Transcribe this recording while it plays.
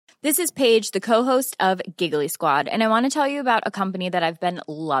This is Paige, the co-host of Giggly Squad, and I want to tell you about a company that I've been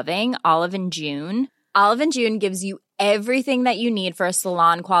loving, Olive & June. Olive & June gives you everything that you need for a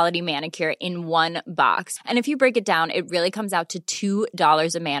salon-quality manicure in one box. And if you break it down, it really comes out to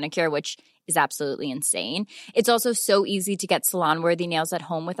 $2 a manicure, which is absolutely insane. It's also so easy to get salon-worthy nails at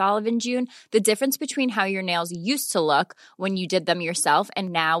home with Olive & June. The difference between how your nails used to look when you did them yourself and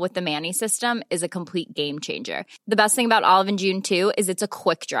now with the Mani system is a complete game changer. The best thing about Olive & June, too, is it's a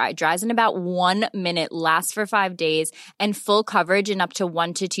quick dry. Dries in about 1 minute, lasts for 5 days, and full coverage in up to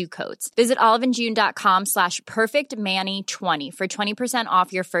 1 to 2 coats. Visit oliveandjune.com/perfectmani20 for 20%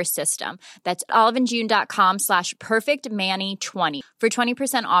 off your first system. That's oliveandjune.com/perfectmani20 for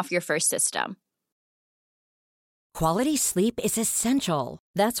 20% off your first system. Quality sleep is essential.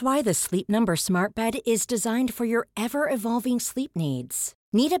 That's why the Sleep Number Smart Bed is designed for your ever-evolving sleep needs.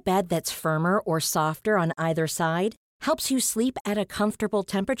 Need a bed that's firmer or softer on either side? Helps you sleep at a comfortable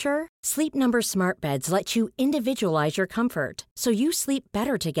temperature? Sleep Number Smart Beds let you individualize your comfort, so you sleep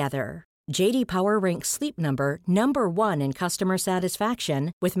better together. J.D. Power ranks Sleep Number number 1 in customer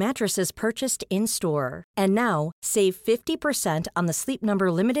satisfaction with mattresses purchased in-store. And now, save 50% on the Sleep Number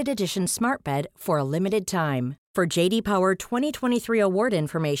Limited Edition Smart Bed for a limited time. For J.D. Power 2023 award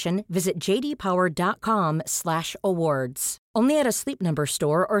information, visit jdpower.com/awards. Only at a Sleep Number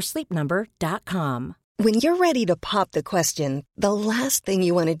store or sleepnumber.com. When you're ready to pop the question, the last thing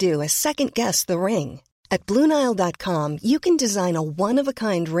you want to do is second-guess the ring. At BlueNile.com, you can design a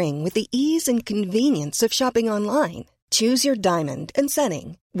one-of-a-kind ring with the ease and convenience of shopping online. Choose your diamond and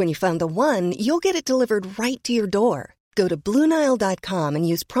setting. When you find the one, you'll get it delivered right to your door. Go to BlueNile.com and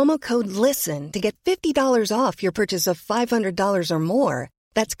use promo code LISTEN to get $50 off your purchase of $500 or more.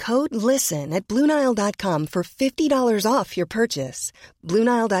 That's code LISTEN at BlueNile.com for $50 off your purchase.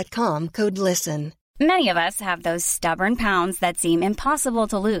 BlueNile.com, code LISTEN. Many of us have those stubborn pounds that seem impossible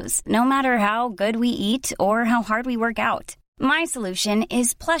to lose, no matter how good we eat or how hard we work out. My solution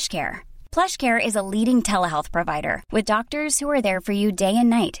is PlushCare. PlushCare is a leading telehealth provider with doctors who are there for you day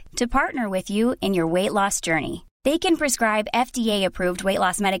and night to partner with you in your weight loss journey. They can prescribe FDA-approved weight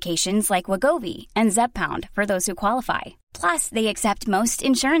loss medications like Wegovy and Zepbound for those who qualify. Plus, they accept most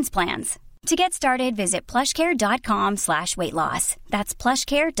insurance plans. To get started, visit plushcare.com/weightloss. That's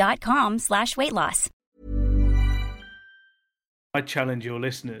plushcare.com/weightloss. I challenge your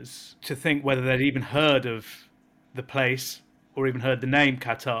listeners to think whether they'd even heard of the place or even heard the name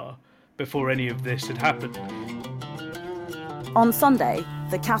Qatar before any of this had happened. On Sunday,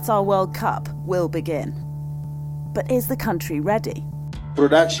 the Qatar World Cup will begin. But is the country ready?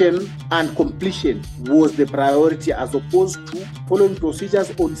 Production and completion was the priority as opposed to following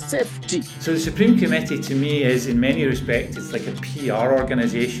procedures on safety. So the Supreme Committee to me is, in many respects, it's like a PR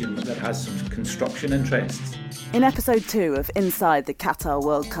organisation that has some construction interests. In episode 2 of Inside the Qatar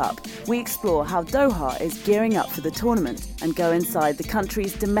World Cup, we explore how Doha is gearing up for the tournament and go inside the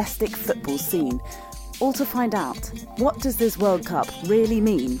country's domestic football scene. All to find out, what does this World Cup really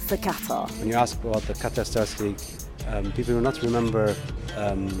mean for Qatar? When you ask about the Qatar Stars League, people will not remember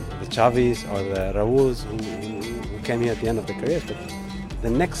the Xavis or the Rauls who came here at the end of their careers, but the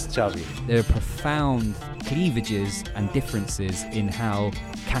next Xavi. There are profound cleavages and differences in how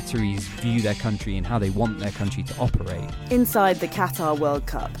Qataris view their country and how they want their country to operate. Inside the Qatar World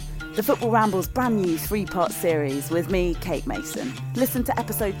Cup, the Football Ramble's brand new 3-part series with me, Kate Mason. Listen to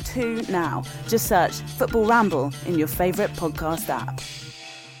episode 2 now. Just search Football Ramble in your favourite podcast app.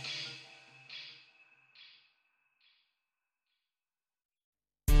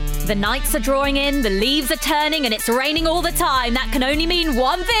 The nights are drawing in, the leaves are turning, and it's raining all the time. That can only mean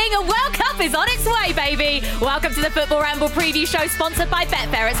one thing: a World Cup is on its way, baby. Welcome to the Football Ramble preview show, sponsored by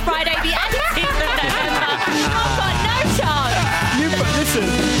Betfair. It's Friday, the 18th of November. I've got no chance.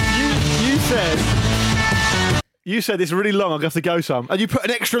 You said it's really long, I'm going to have to go some. And you put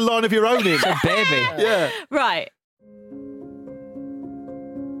an extra line of your own in. Baby. Yeah. Right.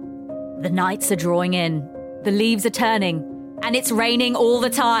 The nights are drawing in, the leaves are turning, and it's raining all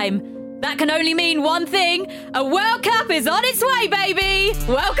the time. That can only mean one thing: a World Cup is on its way, baby!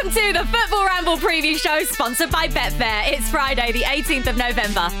 Welcome to the Football Ramble preview show, sponsored by Betfair. It's Friday, the 18th of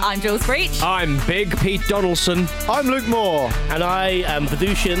November. I'm Jules Breach. I'm Big Pete Donaldson. I'm Luke Moore. And I am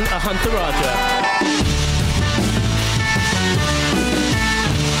Vidushin Ahantaraja.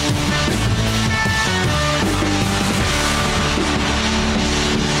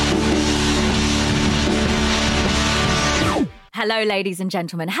 Hello, ladies and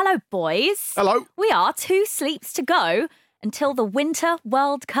gentlemen. Hello, boys. Hello. We are 2 sleeps to go until the Winter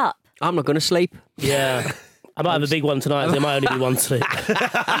World Cup. I'm not going to sleep. Yeah. I might have a big one tonight. There might only be one sleep.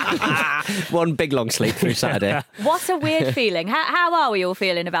 One big long sleep through Saturday. What a weird feeling. How are we all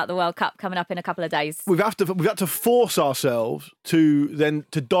feeling about the World Cup coming up in a couple of days? We've had to force ourselves to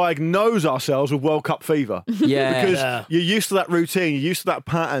diagnose ourselves with World Cup fever. Yeah. Because you're used to that routine, you're used to that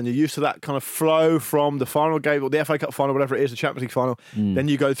pattern, you're used to that kind of flow from the final game or the FA Cup final, whatever it is, the Champions League final. Then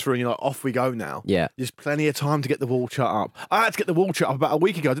you go through and you're like, off we go now. Yeah. There's plenty of time to get the wall chart up. I had to get the wall chart up about a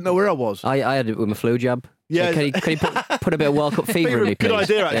week ago. I didn't know where I was. I had it with my flu jab. Yeah. So can you put a bit of World Cup fever in me, please? Good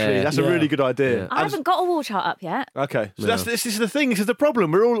idea, actually. Yeah. That's a really good idea. I haven't got a wall chart up yet. Okay, so this is the thing. This is the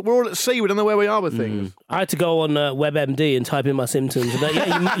problem. We're all at sea. We don't know where we are with things. I had to go on WebMD and type in my symptoms.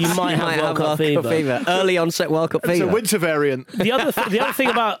 And you might have World Cup fever. Early onset World Cup fever. It's a winter variant. The other thing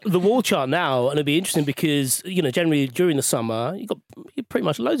about the wall chart now, and it'll be interesting because generally during the summer you got pretty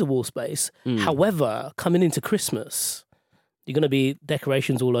much loads of wall space. However, coming into Christmas, you're going to be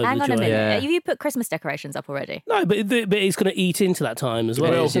decorations all over Hang the on joint. a minute. Yeah. Have you put Christmas decorations up already? No, but it's going to eat into that time as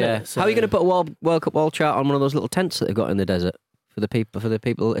well. It is, So, how are you going to put a World Cup wall chart on one of those little tents that they've got in the desert for the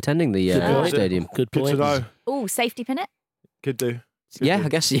people attending the stadium? Good point. Good to know. Oh, safety pin it? Could do. I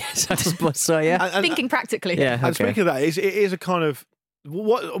guess yes. I suppose so. Yeah. Thinking practically. Yeah. And speaking of that, it is a kind of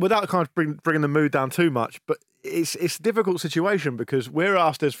without kind of bringing the mood down too much, but it's a difficult situation because we're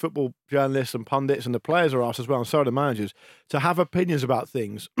asked as football journalists and pundits, and the players are asked as well, and so are the managers, to have opinions about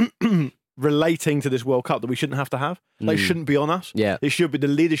things relating to this World Cup that we shouldn't have to have. They shouldn't be on us. Yeah. It should be, the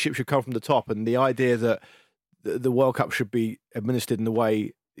leadership should come from the top, and the idea that the World Cup should be administered in the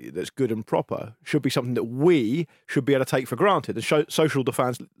way that's good and proper should be something that we should be able to take for granted and show social the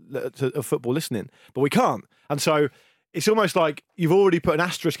fans of football listening, but we can't. And so it's almost like you've already put an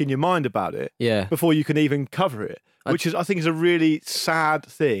asterisk in your mind about it before you can even cover it, which I think is a really sad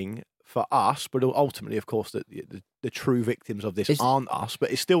thing for us, but ultimately, of course, the true victims of this aren't us,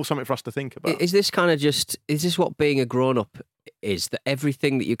 but it's still something for us to think about. Is this what being a grown-up is, that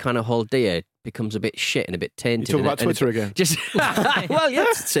everything that you kind of hold dear becomes a bit shit and a bit tainted? You talking about Twitter again? Just well, yeah,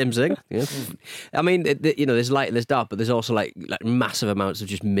 it's the same thing. Yeah. I mean, there's light and there's dark, but there's also like massive amounts of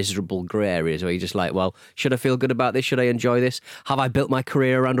just miserable grey areas where you're just like, well, should I feel good about this? Should I enjoy this? Have I built my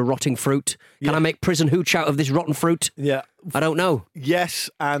career around a rotting fruit? Can I make prison hooch out of this rotten fruit? Yeah. I don't know. Yes,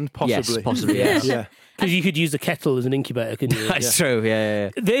 and possibly. Yes, possibly, yes. Yeah. Because you could use the kettle as an incubator, couldn't you? That's true, yeah.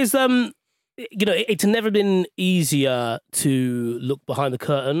 There's it's never been easier to look behind the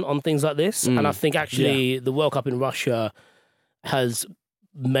curtain on things like this. And I think actually the World Cup in Russia has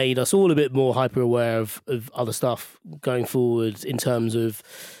made us all a bit more hyper aware of other stuff going forward in terms of,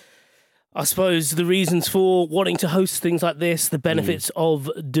 I suppose, the reasons for wanting to host things like this, the benefits of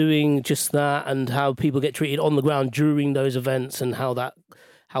doing just that, and how people get treated on the ground during those events, and I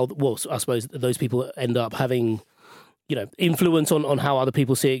suppose those people end up having influence on how other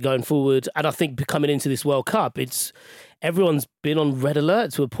people see it going forward. And I think coming into this World Cup, everyone's been on red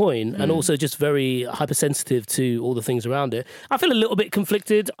alert to a point, and also just very hypersensitive to all the things around it. I feel a little bit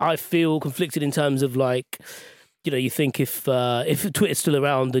conflicted. I feel conflicted in terms of you think if Twitter's still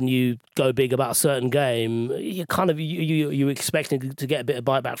around and you go big about a certain game, you're expecting to get a bit of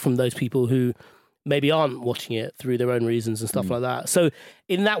bite back from those people who maybe aren't watching it through their own reasons and stuff like that. So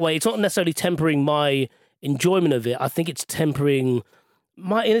in that way, it's not necessarily tempering my enjoyment of it. I think it's tempering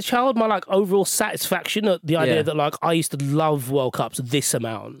my inner child, my overall satisfaction at the idea that I used to love World Cups this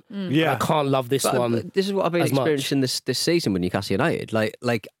amount. I can't love this one. But this is what I've been experiencing this season with Newcastle United.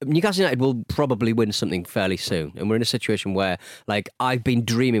 Like Newcastle United will probably win something fairly soon, and we're in a situation where I've been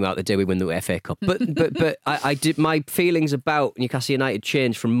dreaming about the day we win the FA Cup. But I did, my feelings about Newcastle United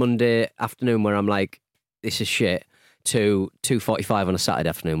changed from Monday afternoon where I'm like, this is shit, to 2:45 on a Saturday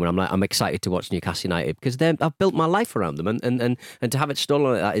afternoon when I'm excited to watch Newcastle United because I've built my life around them, and to have it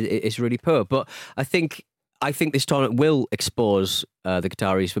stolen like that is really poor. But I think this tournament will expose the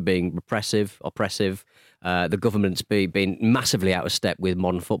Qataris for being oppressive, the government's being massively out of step with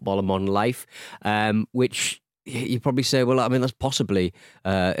modern football and modern life, which you probably say, well, I mean, that's possibly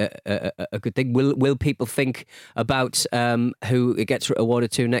a good thing. Will people think about who it gets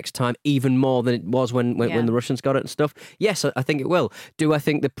awarded to next time even more than it was when the Russians got it and stuff? Yes, I think it will. Do I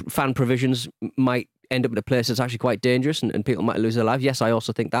think the fan provisions might end up in a place that's actually quite dangerous and people might lose their lives? Yes, I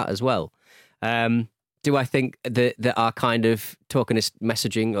also think that as well. Do I think that our kind of tokenist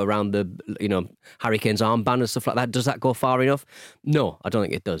messaging around the Harry Kane's armband and stuff like that, does that go far enough? No, I don't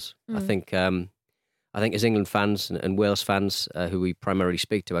think it does. I think as England fans and Wales fans, who we primarily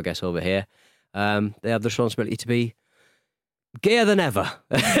speak to, I guess, over here, they have the responsibility to be gayer than ever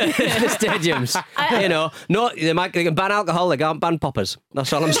in the stadiums. They can ban alcohol, they can't ban poppers.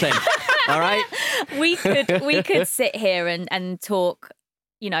 That's all I'm saying. All right? We could sit here and talk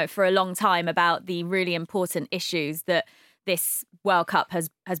for a long time about the really important issues that this World Cup has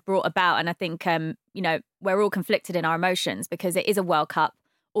brought about. And I think, we're all conflicted in our emotions because it is a World Cup.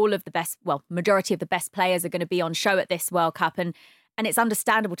 All of the best, majority of the best players are going to be on show at this World Cup. And it's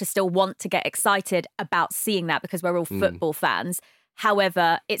understandable to still want to get excited about seeing that because we're all football fans.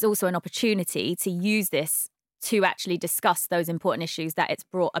 However, it's also an opportunity to use this to actually discuss those important issues that it's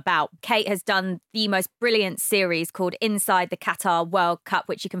brought about. Kate has done the most brilliant series called Inside the Qatar World Cup,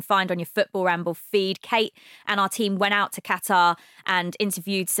 which you can find on your Football Ramble feed. Kate and our team went out to Qatar and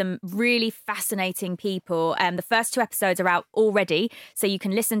interviewed some really fascinating people. The first 2 episodes are out already, so you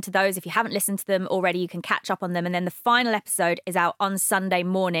can listen to those. If you haven't listened to them already, you can catch up on them. And then the final episode is out on Sunday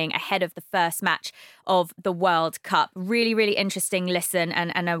morning ahead of the first match of the World Cup. Really, really interesting listen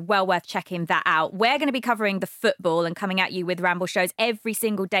and well worth checking that out. We're going to be covering the football and coming at you with Ramble shows every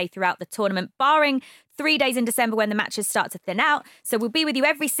single day throughout the tournament, barring 3 days in December when the matches start to thin out. So we'll be with you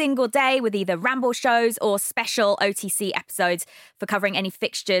every single day with either Ramble shows or special OTC episodes for covering any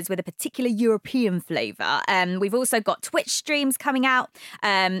fixtures with a particular European flavour. We've also got Twitch streams coming out.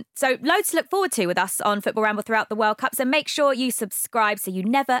 So loads to look forward to with us on Football Ramble throughout the World Cup. So make sure you subscribe so you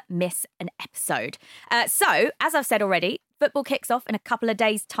never miss an episode. So, as I've said already, football kicks off in a couple of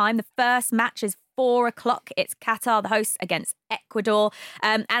days' time. The first match is 4:00. It's Qatar, the hosts, against Ecuador.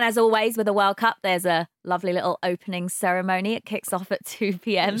 And as always with the World Cup, there's a lovely little opening ceremony. It kicks off at 2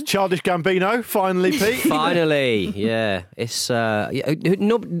 p.m. It's Childish Gambino, finally, Pete. Finally, yeah. It's for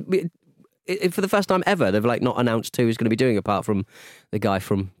the first time ever, they've not announced who is going to be doing apart from the guy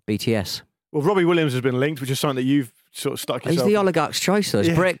from BTS. Well, Robbie Williams has been linked, which is something that you've sort of stuck yourself. He's the oligarch's choice, though.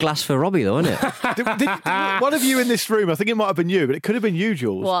 It's break glass for Robbie, though, isn't it? did one of you in this room, I think it might have been you, but it could have been you,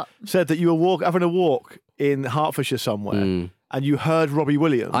 Jules, what? Said that you were having a walk in Hertfordshire somewhere. And you heard Robbie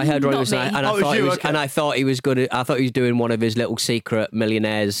Williams. I heard Robbie Williams, and I thought he was good. I thought he was doing one of his little secret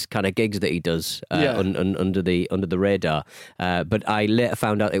millionaires kind of gigs that he does under the radar. But I later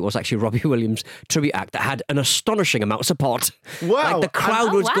found out it was actually Robbie Williams' tribute act that had an astonishing amount of support. Wow! The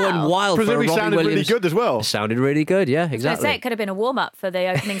crowd was going wild. Presumably for Robbie sounded Williams. really good as well. It sounded really good, yeah, exactly. I was gonna say, it could have been a warm up for the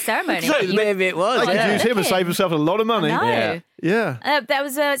opening ceremony. Maybe it was. They could use him and save himself a lot of money. Yeah. There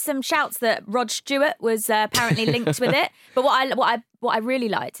was some shouts that Rod Stewart was apparently linked with it. But what I really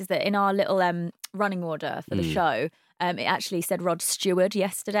liked is that in our little running order for the show, it actually said Rod Stewart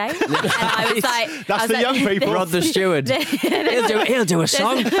yesterday. And I was like... That's the young people. Rod the Steward. He'll do a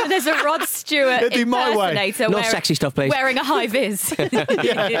song. There's a Rod Stewart impersonator. No sexy stuff, please. Wearing a high vis.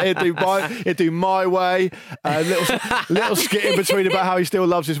 He'd do My Way. Little skit in between about how he still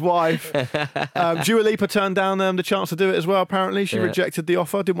loves his wife. Dua Lipa turned down the chance to do it as well, apparently. She rejected the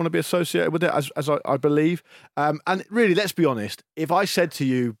offer, didn't want to be associated with it, as I believe. And really, let's be honest, if I said to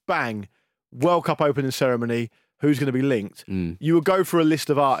you, bang, World Cup opening ceremony, who's going to be linked, you would go for a list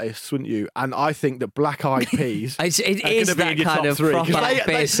of artists, wouldn't you? And I think that Black Eyed Peas it is that kind of proper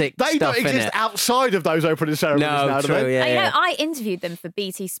basic they stuff, don't exist outside of those opening ceremonies now, do they? I interviewed them for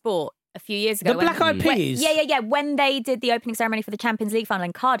BT Sport a few years ago. The Black Eyed Peas? Yeah. When they did the opening ceremony for the Champions League final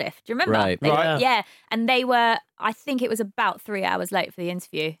in Cardiff. Do you remember? Right. Yeah. And they were, I think it was about 3 hours late for the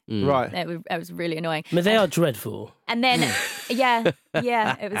interview. Right. It was really annoying. I mean, they are dreadful. And then, it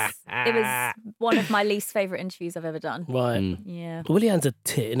was one of my least favourite interviews I've ever done. Right. Yeah. Willian's a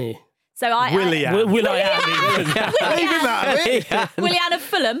tit, isn't he? So Willian of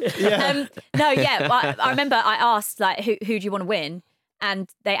Fulham. Yeah. I remember I asked, who do you want to win? And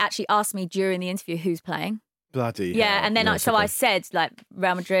they actually asked me during the interview who's playing. Bloody yeah, hell. and then I said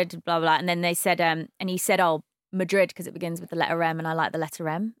Real Madrid, blah blah, and then they said, and he said, Madrid because it begins with the letter M, and I like the letter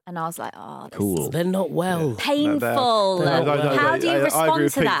M, and I was like, cool. They're not well. Painful. How do you respond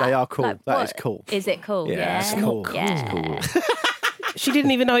to that? They are cool. That is cool. Is it cool? Yeah, it's cool. Yeah. It's cool. She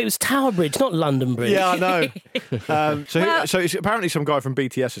didn't even know it was Tower Bridge, not London Bridge. Yeah, I know. So it's apparently some guy from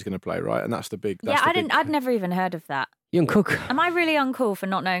BTS is going to play, right? And that's the big. I'd never even heard of that. Young Cook. Am I really uncool for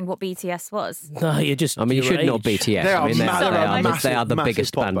not knowing what BTS was? No, you're just. I mean, you should know BTS. They are the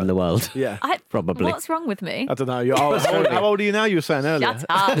biggest band in the world. Yeah, probably. What's wrong with me? I don't know. How old are you now? You were saying earlier. Shut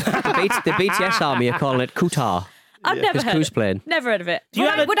up. The BTS army are calling it Qatar. I've never heard of it. Never heard of it.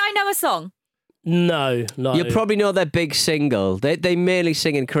 Would I know a song? No. You probably know their big single. They mainly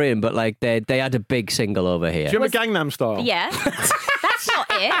sing in Korean, but they had a big single over here. Do you remember Gangnam Style? Yeah. That's That's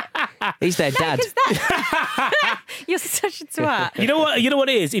not it. He's their dad. You're such a twat. You know what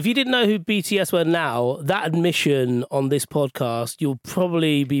it is? If you didn't know who BTS were now, that admission on this podcast, you'll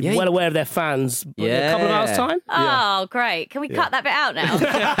probably be well aware of their fans in a couple of hours' time. Oh, great. Can we cut that bit out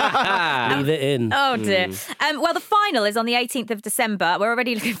now? Leave it in. Oh, dear. Well, the final is on the 18th of December. We're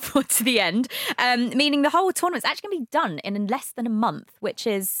already looking forward to the end, meaning the whole tournament's actually going to be done in less than a month, which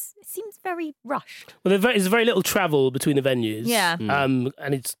is, it seems very rushed. Well, there's very little travel between the venues. Yeah. And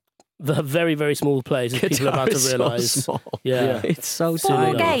it's the very, very small place, as people are about to realise. So small. Yeah. It's so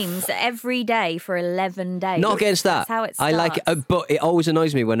 4 games every day for 11 days. Not against that. That's how it I starts. like it, but it always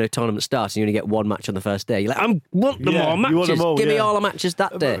annoys me when a tournament starts and you only get one match on the first day. You're like, I want them all matches. You want them all, Give me all the matches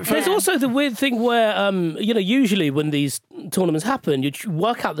that day. There's also the weird thing where, usually when these tournaments happen, you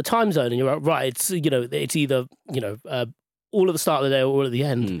work out the time zone and you're like, right, it's either, all at the start of the day or all at the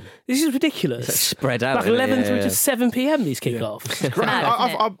end. This is ridiculous. It's spread out. Like 11 through to 7 p.m. these kick off. It's great.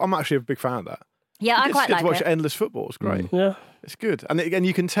 I'm actually a big fan of that. Yeah, I quite like like to watch it. endless football. It's great. Yeah. It's good. And again,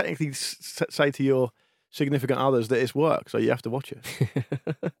 you can technically say to your significant others that it's work, so you have to watch it.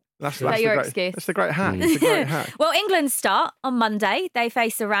 That's your excuse. That's the great hack. It's a great hack. Well, England start on Monday. They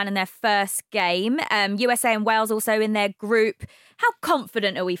face Iran in their first game. USA and Wales also in their group. How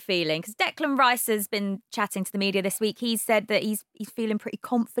confident are we feeling? Because Declan Rice has been chatting to the media this week. He said that he's feeling pretty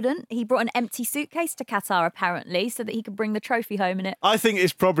confident. He brought an empty suitcase to Qatar, apparently, so that he could bring the trophy home in it. I think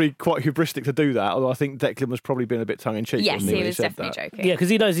it's probably quite hubristic to do that, although I think Declan was probably being a bit tongue-in-cheek. Yes, when he was said definitely that. joking. Yeah, because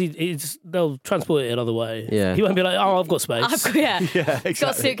he knows they'll transport it another way. Yeah. He won't be like, oh, I've got space. Yeah, He's got a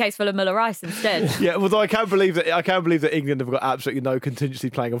exactly. suitcase full of Muller Rice instead. Yeah, although I can't believe that England have got absolutely no contingency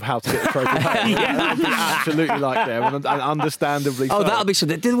planning of how to get the trophy home. That would be absolutely like them, and understandably so. Oh, that'll be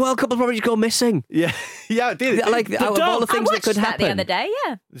something. Did the World Cup will probably just go missing? Yeah, it did. Like, out of all the things that could I watched happen. that the other day,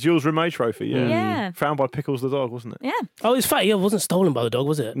 yeah. The Jules Rimet trophy, yeah. Yeah. Found by Pickles the dog, wasn't it? Yeah. Oh, it's fact. Yeah, it wasn't stolen by the dog,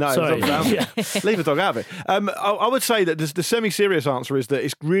 was it? No, Sorry. it was not found. Leave the dog out of it. I would say that the semi-serious answer is that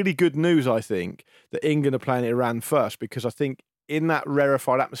it's really good news, I think, that England are playing Iran first, because I think in that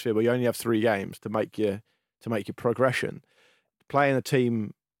rarefied atmosphere where you only have 3 games to make your progression, playing a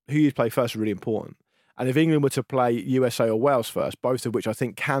team who you play first is really important. And if England were to play USA or Wales first, both of which I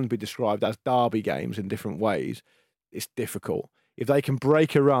think can be described as derby games in different ways, it's difficult. If they can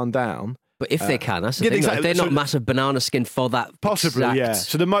break Iran down, But if they can, that's the thing. exactly. They're not massive banana skin for that. Possibly, exact... yeah.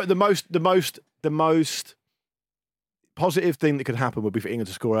 So the most positive thing that could happen would be for England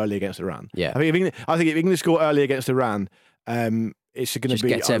to score early against Iran. Yeah. I think if England score early against Iran, it's going to be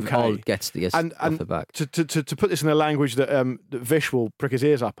gets okay. gets the off the back. To put this in a language that Vish will prick his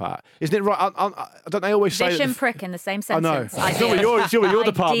ears up at, isn't it right? Don't they always say Vish that and prick in the same I know. sentence. It's still with your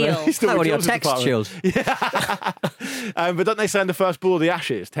department. Ideal. It's still Like with one of your yours text department. chills. But don't they say in the first ball of the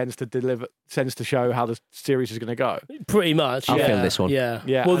Ashes tends to show how the series is going to go? Pretty much. I'll yeah. feel this one. Yeah.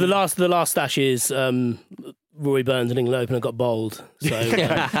 Yeah, Well, and- the last Ashes, Rory Burns and England opener got bowled. So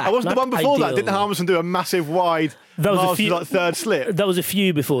I wasn't the one before that. Didn't Harmison do a massive wide third slip? That was a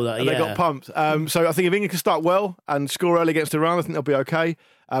few before that. And yeah. they got pumped. So I think if England can start well and score early against Iran, I think they'll be okay.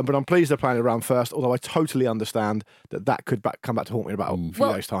 But I'm pleased they're playing Iran first, although I totally understand that could come back to haunt me in about a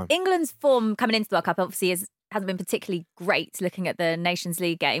few days' time. England's form coming into the World Cup obviously hasn't been particularly great looking at the Nations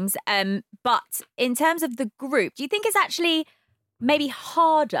League games. But in terms of the group, do you think it's actually maybe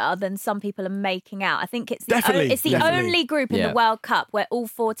harder than some people are making out? I think it's the only group in the World Cup where all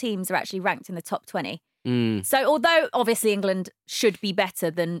 4 teams are actually ranked in the top 20. So although obviously England should be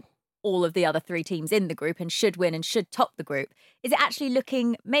better than all of the other 3 teams in the group and should win and should top the group, is it actually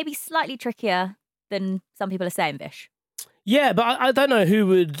looking maybe slightly trickier than some people are saying, Vish? Yeah, but I don't know who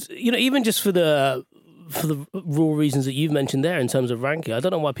would, even just for the raw reasons that you've mentioned there in terms of ranking, I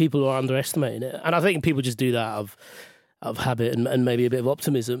don't know why people are underestimating it. And I think people just do that out of habit and maybe a bit of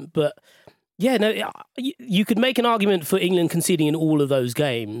optimism. But yeah, no, you could make an argument for England conceding in all of those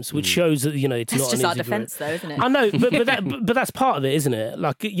games, which shows that, it's That's not just an our easy defence, group. though, isn't it? I know, but that's part of it, isn't it?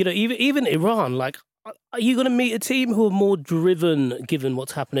 Like, even Iran, like, are you going to meet a team who are more driven given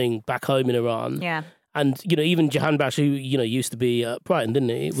what's happening back home in Iran? Yeah. And, even Jahan Bash, who, used to be at Brighton, didn't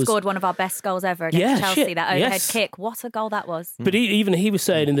he? Scored one of our best goals ever against Chelsea, that overhead kick. What a goal that was. But even he was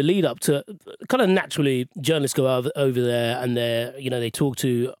saying in the lead up to, kind of naturally, journalists go over there and they talk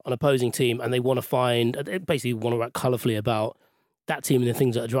to an opposing team and they want to basically want to write colourfully about that team and the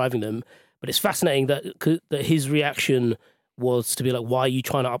things that are driving them. But it's fascinating that his reaction was to be like, why are you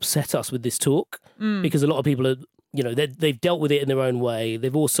trying to upset us with this talk? Because a lot of people are, they've dealt with it in their own way.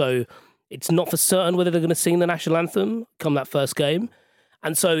 They've also... It's not for certain whether they're going to sing the national anthem come that first game.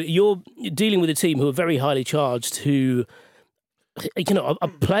 And so you're dealing with a team who are very highly charged, who, are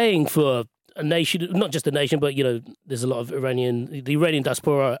playing for a nation, not just a nation, but, you know, there's a lot of the Iranian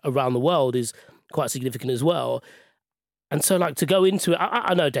diaspora around the world is quite significant as well. And so, like, to go into it,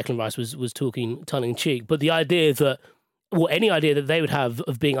 I know Declan Rice was talking tongue-in-cheek, but the idea that, well, any idea that they would have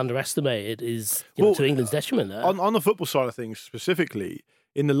of being underestimated is to England's detriment there. On the football side of things specifically,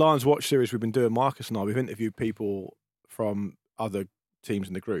 in the Lions Watch series we've been doing, Marcus and I, we've interviewed people from other teams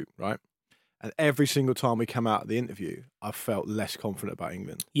in the group, right? And every single time we come out of the interview, I've felt less confident about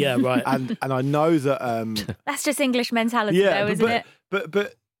England. Yeah, right. And I know that... That's just English mentality, though, isn't it?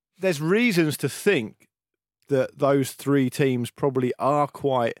 But there's reasons to think that those three teams probably are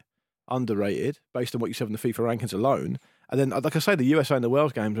quite underrated based on what you said in the FIFA rankings alone. And then, like I say, the USA and the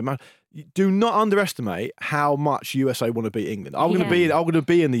Wales games, do not underestimate how much USA want to beat England. I'm going to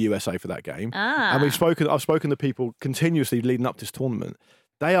be in the USA for that game. And I've spoken to people continuously leading up to this tournament.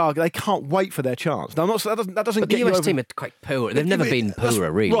 They can't wait for their chance. Now, that doesn't but get the US you over... team are quite poor. They've never been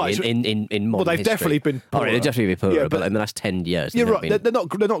poorer, really, right, in modern Well, they've history. definitely been poorer. Oh, right, they've definitely been poorer, but in the last 10 years... You're right, they're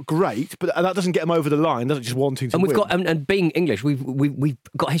not great, but that doesn't get them over the line, doesn't just wanting to and we've win. got and being English, we've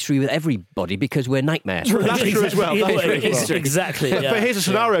got history with everybody because we're nightmares. That's true as well. Exactly. But here's a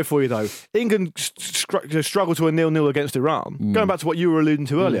scenario for you, though. England struggled to a 0-0 against Iran. Going back to what you were alluding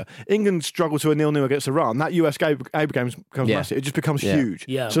to earlier, England struggled to a 0-0 against Iran. That US game becomes massive. It just becomes huge.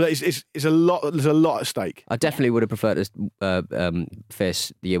 Yeah. So it's a lot. There's a lot at stake. I definitely would have preferred to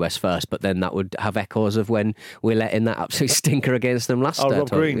face the US first, but then that would have echoes of when we let in that absolute stinker against them last Rob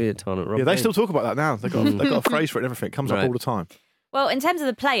Green. They still talk about that now. They've got a phrase for it and everything. It comes up all the time. Well, in terms of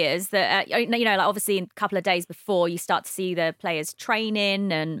the players, that like obviously a couple of days before, you start to see the players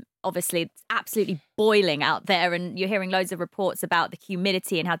training, and obviously it's absolutely boiling out there, and you're hearing loads of reports about the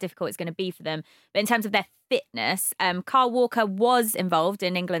humidity and how difficult it's going to be for them. But in terms of their fitness, Kyle Walker was involved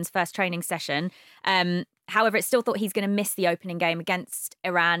in England's first training session. However, it's still thought he's going to miss the opening game against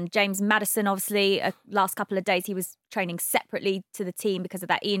Iran. James Maddison, obviously, last couple of days he was training separately to the team because of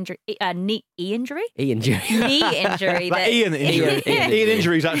that knee injury. Knee injury. That Ian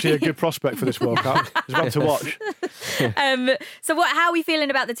injury is actually a good prospect for this World Cup. It's one to watch. So, how are we feeling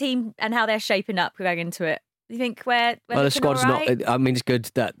about the team and how they're shaping up going into it? Do you think we're the squad's not... I mean, it's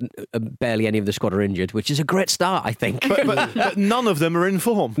good that barely any of the squad are injured, which is a great start, I think. But none of them are in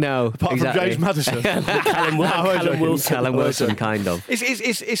form. No, apart from James Maddison. Callum Wilson, kind of. I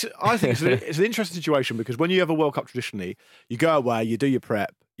think it's an interesting situation because when you have a World Cup traditionally, you go away, you do your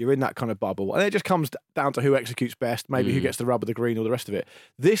prep, you're in that kind of bubble, and it just comes down to who executes best, maybe who gets the rub of the green, or the rest of it.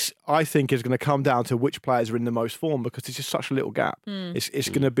 This, I think, is going to come down to which players are in the most form because it's just such a little gap. It's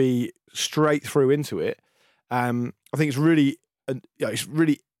going to be straight through into it. I think it's really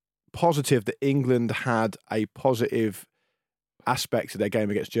positive that England had a positive aspect to their game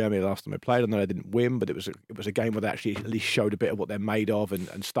against Germany last time they played. I know they didn't win, but it was a game where they actually at least showed a bit of what they're made of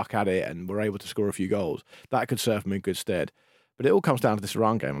and stuck at it and were able to score a few goals. That could serve them in good stead. But it all comes down to this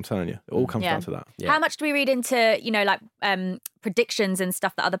Iran game, I'm telling you. It all comes down to that. Yeah. How much do we read into, predictions and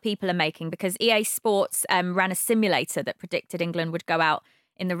stuff that other people are making? Because EA Sports ran a simulator that predicted England would go out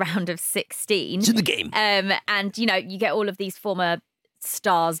in the round of 16. To the game. And, you get all of these former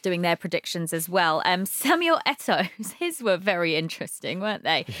stars doing their predictions as well. Samuel Eto'o, his were very interesting, weren't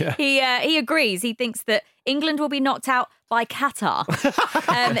they? Yeah. He agrees. He thinks that England will be knocked out by Qatar.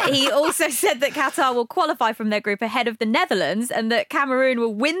 He also said that Qatar will qualify from their group ahead of the Netherlands and that Cameroon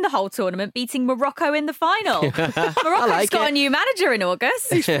will win the whole tournament, beating Morocco in the final. Morocco's got a new manager in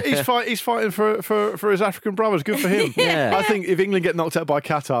August. He's fighting for his African brothers. Good for him. Yeah. I think if England get knocked out by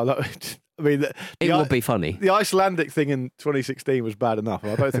Qatar, it would be funny. The Icelandic thing in 2016 was bad enough.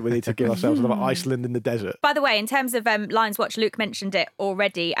 I don't think we need to give ourselves another Iceland in the desert. By the way, in terms of Lions Watch, Luke mentioned it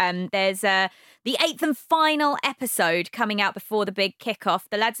already. There's the 8th and final episode coming out before the big kickoff.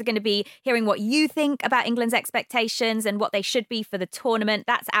 The lads are going to be hearing what you think about England's expectations and what they should be for the tournament.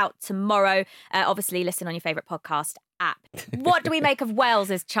 That's out tomorrow. Obviously, listen on your favourite podcast app. What do we make of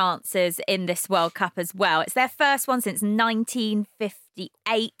Wales' chances in this World Cup as well? It's their first one since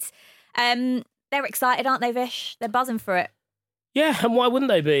 1958. They're excited, aren't they, Vish? They're buzzing for it. Yeah, and why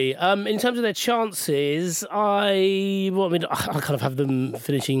wouldn't they be? In terms of their chances, I kind of have them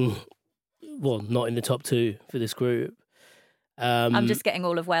finishing, not in the top 2 for this group. I'm just getting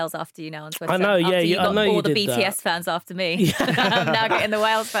all of Wales after you now on Twitter. I know, yeah. You got I know all you the did BTS that. fans after me. I'm now getting the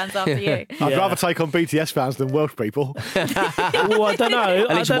Wales fans after you. I'd rather take on BTS fans than Welsh people. Well, I don't know.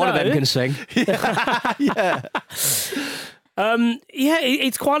 At least one of them can sing. Yeah.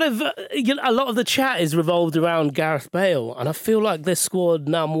 It's kind of a lot of the chat is revolved around Gareth Bale, and I feel like this squad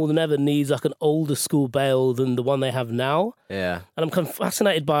now more than ever needs like an older school Bale than the one they have now. Yeah, and I'm kind of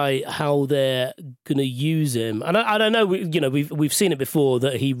fascinated by how they're going to use him. And I don't know, we've seen it before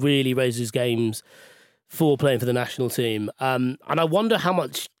that he really raises games for playing for the national team. And I wonder how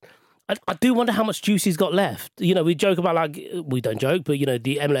much. I do wonder how much juice he's got left. We joke about we don't joke, but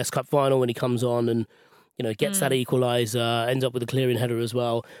the MLS Cup final when he comes on and gets that equaliser, ends up with a clearing header as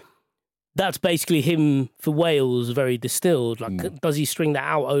well. That's basically him for Wales, very distilled. Does he string that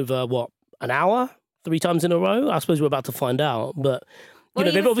out over an hour, 3 times in a row? I suppose we're about to find out. But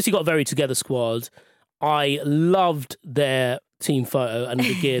they've obviously got a very together squad. I loved their team photo and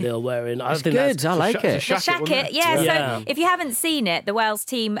the gear they're wearing. I think good. I like it. The shacket, yeah. So if you haven't seen it, the Wales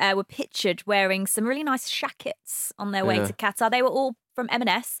team were pictured wearing some really nice shackets on their way to Qatar. They were all from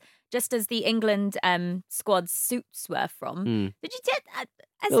M&S, just as the England squad's suits were from. Did you get a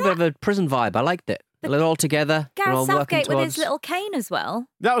little bit of a prison vibe? I liked it. They're all together. Gareth Southgate with his little cane as well.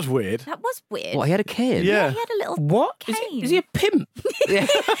 That was weird. That was weird. What, he had a cane? Yeah, he had a little cane. Is he a pimp? He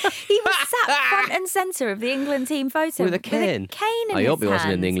was sat front and centre of the England team photo with a cane. I hope he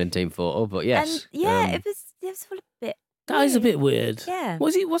wasn't in the England team photo, but yes. And it was a bit. That is a bit weird. Yeah.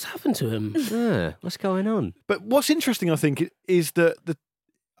 What's happened to him? What's going on? But what's interesting, I think, is that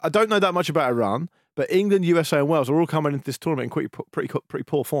I don't know that much about Iran, but England, USA and Wales are all coming into this tournament in pretty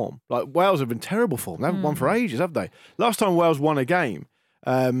poor form. Like, Wales have been terrible form. They haven't won for ages, have they? Last time Wales won a game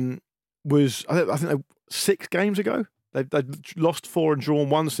was, I think 6 games ago. They've lost 4 and drawn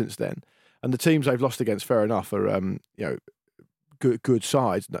 1 since then. And the teams they've lost against, fair enough, are good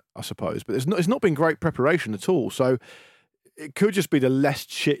sides, I suppose. But it's not been great preparation at all. So it could just be the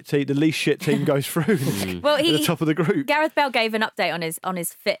least shit team goes through well, at the top of the group. Gareth Bale gave an update on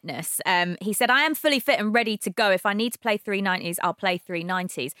his fitness. He said, "I am fully fit and ready to go. If I need to play 390s, I'll play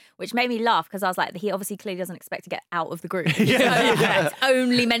 390s," which made me laugh because I was like, he obviously clearly doesn't expect to get out of the group. It's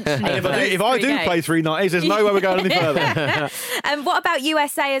only mentioning if I do play 390s, there's no way we're going any further. And what about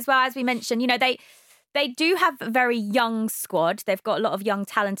USA as well? As we mentioned, They do have a very young squad. They've got a lot of young,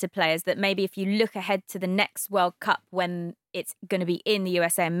 talented players that maybe if you look ahead to the next World Cup when it's going to be in the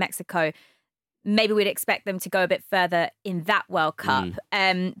USA and Mexico, maybe we'd expect them to go a bit further in that World Cup.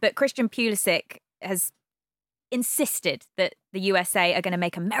 But Christian Pulisic has insisted that the USA are going to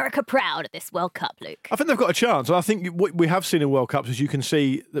make America proud at this World Cup, Luke. I think they've got a chance. And I think what we have seen in World Cups is you can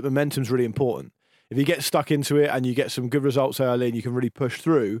see that momentum's really important. If you get stuck into it and you get some good results early and you can really push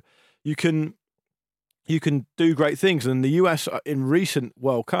through, you can do great things. And the US in recent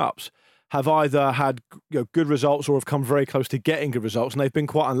World Cups have either had good results or have come very close to getting good results, and they've been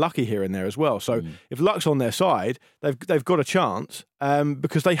quite unlucky here and there as well. So if luck's on their side, they've got a chance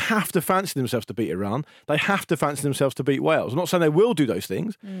because they have to fancy themselves to beat Iran. They have to fancy themselves to beat Wales. I'm not saying they will do those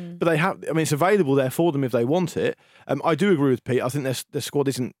things, but they have. I mean, it's available there for them if they want it. I do agree with Pete. I think their squad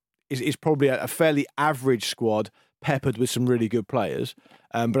is probably a fairly average squad, peppered with some really good players,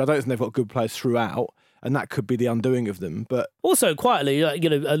 but I don't think they've got good players throughout. And that could be the undoing of them. But also, quietly,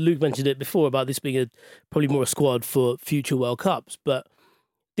 Luke mentioned it before about this being probably more a squad for future World Cups. But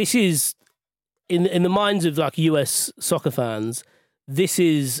this is, in the minds of US soccer fans, this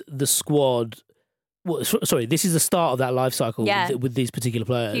is the squad. Well, sorry, this is the start of that life cycle with these particular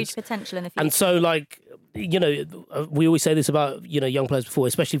players. Huge potential in the future. And so, we always say this about young players before,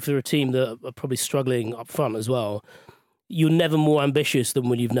 especially for a team that are probably struggling up front as well. You're never more ambitious than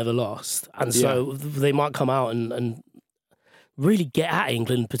when you've never lost. And so they might come out and really get at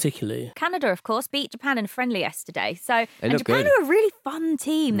England particularly. Canada, of course, beat Japan in a friendly yesterday. And Japan good. are a really fun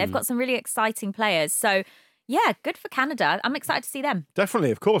team. They've got some really exciting players. So, yeah, good for Canada. I'm excited to see them.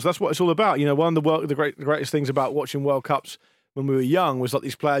 Definitely, of course. That's what it's all about. One of the greatest things about watching World Cups when we were young was like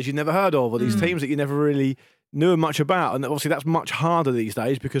these players you never heard of or these teams that you never really knew much about. And obviously that's much harder these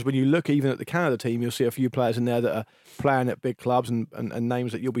days because when you look even at the Canada team, you'll see a few players in there that are playing at big clubs and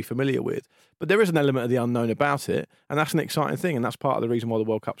names that you'll be familiar with. But there is an element of the unknown about it, and that's an exciting thing, and that's part of the reason why the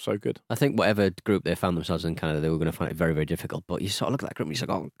World Cup's so good. I think whatever group they found themselves in Canada, they were going to find it very, very difficult. But you sort of look at that group and you're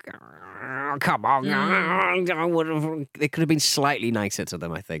like, oh, come on. They could have been slightly nicer to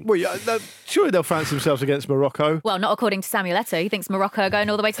them, I think. Well, yeah, surely they'll fancy themselves against Morocco. Well, not according to Samuel Eto'o. He thinks Morocco are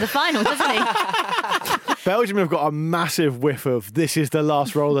going all the way to the final, doesn't he? Belgium have got a massive whiff of this is the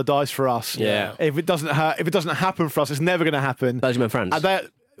last roll of the dice for us. Yeah. If it doesn't happen for us, it's never going to happen. Belgium and France.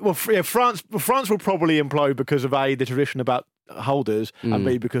 France will probably implode because of A, the tradition about holders, and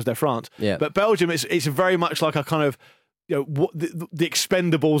B, because they're France. Yeah. But Belgium, it's very much like a kind of the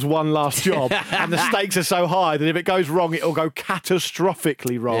Expendables one last job, and the stakes are so high that if it goes wrong, it'll go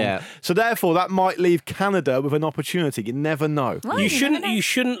catastrophically wrong. Yeah. So therefore, that might leave Canada with an opportunity. You never know. Well, you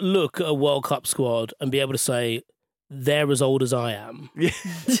shouldn't look at a World Cup squad and be able to say they're as old as I am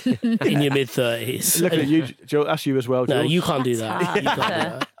in your mid-30s. Look at you, Jill, that's you as well, Jill. No, you can't do that. You can't do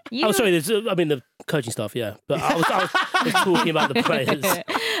that. The Coaching staff, yeah. But I was talking about the players.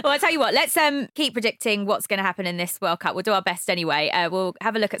 Well, I'll tell you what, let's keep predicting what's going to happen in this World Cup. We'll do our best anyway. We'll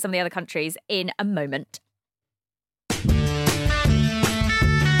have a look at some of the other countries in a moment.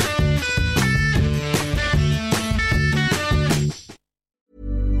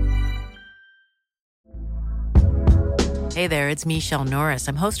 Hey there, it's Michelle Norris.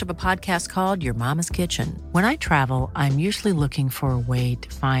 I'm host of a podcast called Your Mama's Kitchen. When I travel, I'm usually looking for a way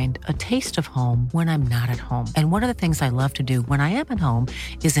to find a taste of home when I'm not at home. And one of the things I love to do when I am at home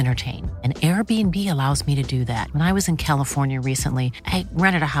is entertain. And Airbnb allows me to do that. When I was in California recently, I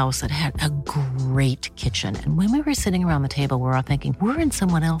rented a house that had a great kitchen. And when we were sitting around the table, we were all thinking, we're in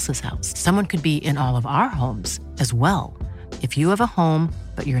someone else's house. Someone could be in all of our homes as well. If you have a home,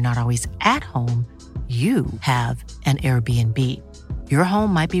 but you're not always at home, you have an Airbnb. Your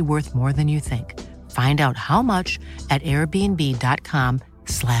home might be worth more than you think. Find out how much at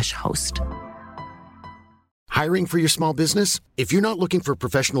airbnb.com/host. Hiring for your small business? If you're not looking for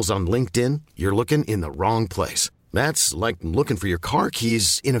professionals on LinkedIn, you're looking in the wrong place. That's like looking for your car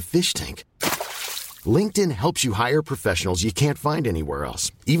keys in a fish tank. LinkedIn helps you hire professionals you can't find anywhere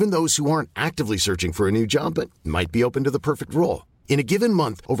else, even those who aren't actively searching for a new job but might be open to the perfect role. In a given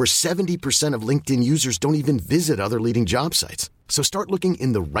month, over 70% of LinkedIn users don't even visit other leading job sites. So start looking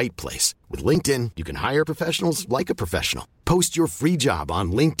in the right place. With LinkedIn, you can hire professionals like a professional. Post your free job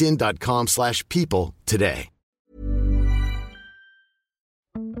on linkedin.com/people today.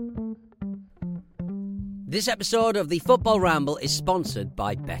 This episode of the Football Ramble is sponsored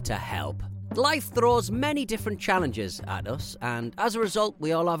by BetterHelp. Life throws many different challenges at us, and as a result,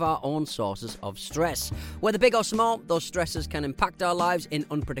 we all have our own sources of stress. Whether big or small, those stresses can impact our lives in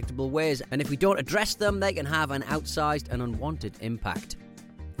unpredictable ways, and if we don't address them, they can have an outsized and unwanted impact.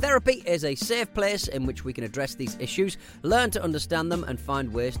 Therapy is a safe place in which we can address these issues, learn to understand them, and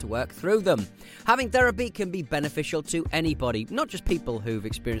find ways to work through them. Having therapy can be beneficial to anybody, not just people who've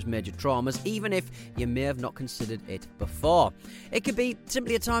experienced major traumas, even if you may have not considered it before. It could be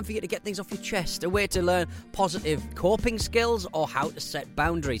simply a time for you to get things off your chest, a way to learn positive coping skills, or how to set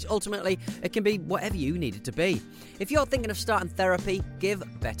boundaries. Ultimately, it can be whatever you need it to be. If you're thinking of starting therapy, give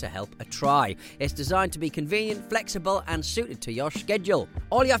BetterHelp a try. It's designed to be convenient, flexible, and suited to your schedule.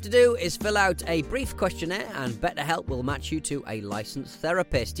 All you have to do is fill out a brief questionnaire, and BetterHelp will match you to a licensed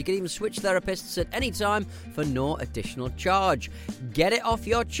therapist. You can even switch therapists at any time for no additional charge. Get it off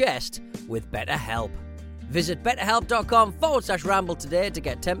your chest with BetterHelp. Visit betterhelp.com/ramble today to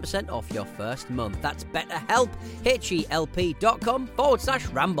get 10% off your first month. That's BetterHelp,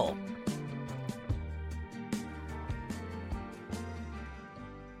 HELP.com/ramble.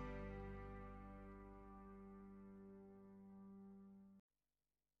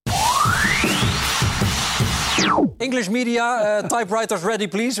 English media, typewriters ready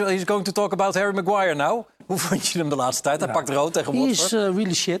please. He's going to talk about Harry Maguire now. Hoe vond je hem de laatste tijd? Hij pakt rood tegen Watford. He's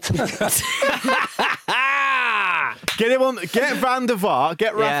really shit. Get him on. Get Van der Vaart.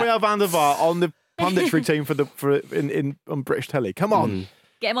 Get Raphael Van der Vaart on the punditry team on British telly. Come on.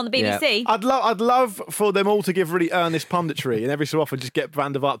 Get him on the BBC. Yeah. I'd love for them all to give really earnest punditry, and every so often just get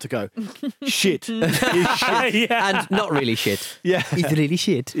Van der Vaart to go shit. He's shit. Yeah. And not really shit. Yeah, he's really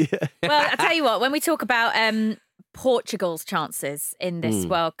shit. Yeah. Well, I'll tell you what, when we talk about Portugal's chances in this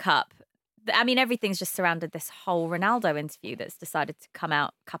World Cup, I mean, everything's just surrounded this whole Ronaldo interview that's decided to come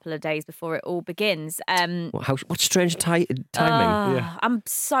out a couple of days before it all begins. What strange timing. I'm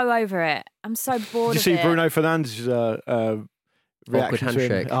so over it. I'm so bored Did you of see it. Bruno Fernandes' reaction to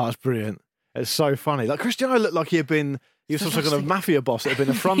him? Oh, it's brilliant. It's so funny. Like Cristiano looked like he was some kind of mafia boss that had been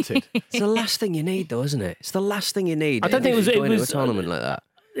affronted. It's the last thing you need, though, isn't it? It's the last thing you need. I don't think it was going to a tournament like that.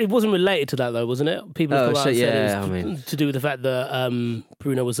 It wasn't related to that, though, wasn't it? People have come out and said it was to do with the fact that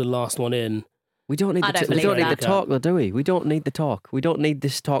Bruno was the last one in. We don't need the talk, though, do we? We don't need the talk. We don't need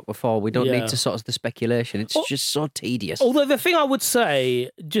this talk before. We don't need to sort of the speculation. It's just so tedious. Although the thing I would say,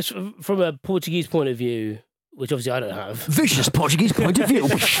 just from a Portuguese point of view, which obviously I don't have. Vicious Portuguese point of view.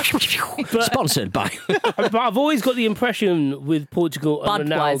 Sponsored by. But I've always got the impression with Portugal and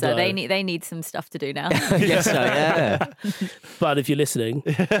Budweiser, Ronaldo. they need some stuff to do now. Yes, sir, yeah. But if you're listening,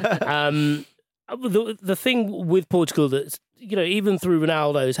 the thing with Portugal that's, even through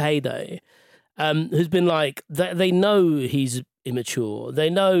Ronaldo's heyday, has been like, they know he's immature. They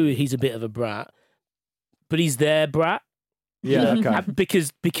know he's a bit of a brat, but he's their brat. Yeah, okay.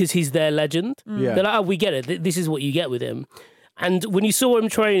 Because he's their legend. Yeah. They're like, oh, we get it. This is what you get with him. And when you saw him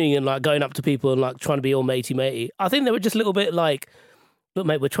training and like going up to people and like trying to be all matey, I think they were just a little bit like, look,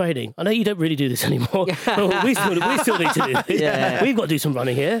 mate, we're training. I know you don't really do this anymore. We still need to do this. Yeah. We've got to do some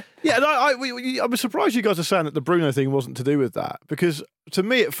running here. Yeah, and I was surprised you guys are saying that the Bruno thing wasn't to do with that, because to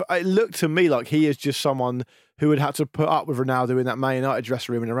me it looked to me like he is just someone who had had to put up with Ronaldo in that Man United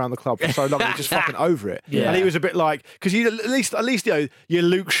dressing room and around the club for so long, he's just fucking over it. Yeah. And he was a bit like, because at least you know, your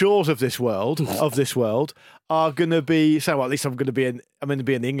Luke Shaws of this world are going to be saying, well, at least I'm going to be in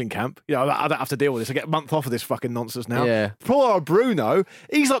the England camp. You know, I don't have to deal with this. I get a month off of this fucking nonsense now. Yeah. Poor old Bruno,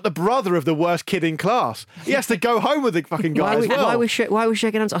 he's like the brother of the worst kid in class. He has to go home with the fucking guy as well. Why are we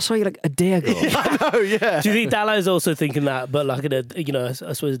shaking hands? I saw you like a day ago. I know, yeah. Do you think Dalot's also thinking that, but like in a, you know, I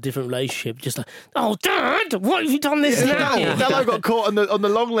suppose a different relationship? Just like, oh, Dad, what have you done this now? Dalot got caught on the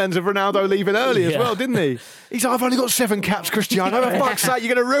long lens of Ronaldo leaving early as well, didn't he? He's like, I've only got 7 caps, Cristiano. For fuck's sake,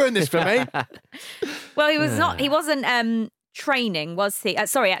 you're going to ruin this for me. Well, he was not. He wasn't training, was he?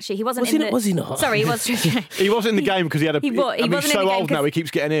 Sorry, actually, he wasn't. Was he not? Sorry, he was. He wasn't in the game because he had a. He's so old now. He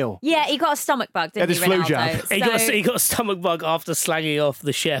keeps getting ill. Yeah, he got a stomach bug. Didn't he? Had his flu jab. He got a stomach bug after slagging off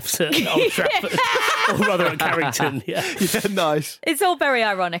the chefs at Old Trafford, or rather at Carrington. Yeah, nice. It's all very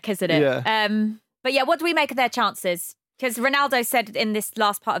ironic, isn't it? Yeah. But yeah, what do we make of their chances? Because Ronaldo said in this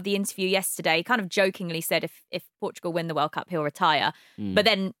last part of the interview yesterday, he kind of jokingly said if Portugal win the World Cup, he'll retire. But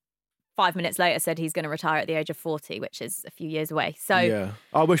then 5 minutes later said he's going to retire at the age of 40, which is a few years away. So yeah,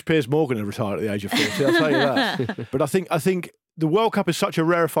 I wish Piers Morgan had retired at the age of 40. I'll tell you that. But I think the World Cup is such a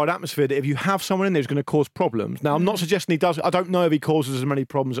rarefied atmosphere that if you have someone in there who's going to cause problems. Now, I'm not suggesting he does. I don't know if he causes as many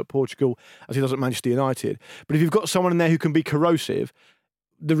problems at Portugal as he does at Manchester United. But if you've got someone in there who can be corrosive,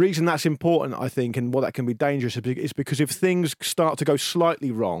 the reason that's important, I think, and what that can be dangerous is because if things start to go slightly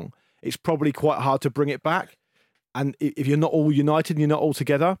wrong, it's probably quite hard to bring it back. And if you're not all united and you're not all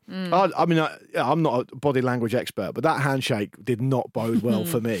together, I'm not a body language expert, but that handshake did not bode well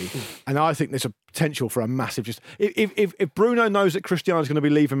for me. And I think there's a potential for a massive if Bruno knows that Cristiano's going to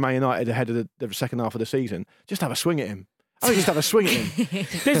be leaving Man United ahead of the second half of the season, just have a swing at him. Just have a swing at him.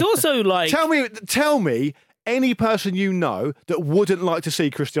 There's also like tell me any person you know that wouldn't like to see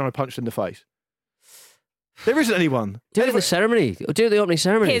Cristiano punched in the face. There isn't anyone. Do it at the ceremony. Or do it at the opening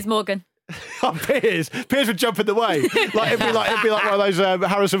ceremony. Piers Morgan. Oh, Piers would jump in the way. It'd be like one of those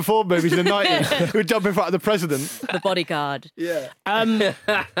Harrison Ford movies in the 90s. He would jump in front of the president. The bodyguard. Yeah.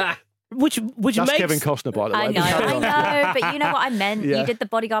 Which That's makes Kevin Costner, by the way. I know, but you know what I meant. Yeah. You did the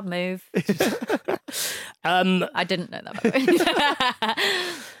bodyguard move. I didn't know that, by the way.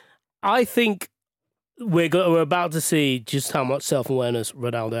 I think we're about to see just how much self-awareness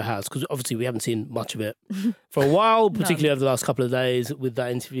Ronaldo has, because obviously we haven't seen much of it for a while, particularly over the last couple of days with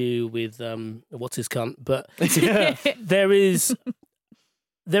that interview with what's his cunt. But there is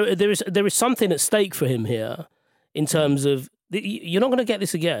something at stake for him here in terms of you're not going to get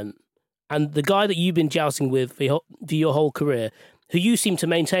this again. And the guy that you've been jousting with for your whole career, who you seem to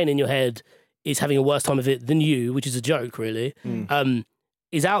maintain in your head is having a worse time of it than you, which is a joke, really.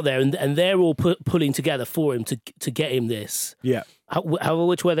 Is out there, and they're all pulling together for him to get him this. Yeah. However,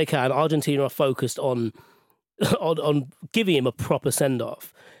 which way they can, Argentina are focused on giving him a proper send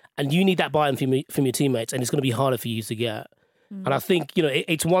off, and you need that buy-in from your teammates, and it's going to be harder for you to get. And I think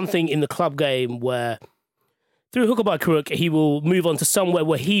it's one thing in the club game where through hook or by crook he will move on to somewhere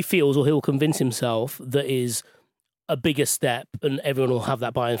where he feels or he'll convince himself that is a bigger step, and everyone will have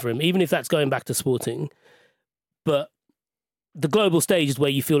that buy-in for him, even if that's going back to Sporting. But the global stage is where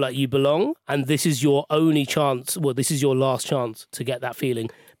you feel like you belong, and this is your only chance. Well, this is your last chance to get that feeling.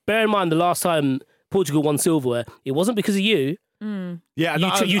 Bear in mind, the last time Portugal won silverware, it wasn't because of you. Yeah,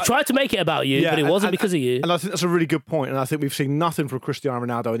 you tried to make it about you, but it wasn't because of you. And I think that's a really good point. And I think we've seen nothing from Cristiano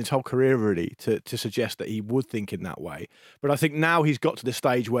Ronaldo in his whole career, really, to suggest that he would think in that way. But I think now he's got to the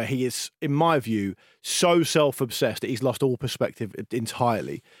stage where he is, in my view, so self-obsessed that he's lost all perspective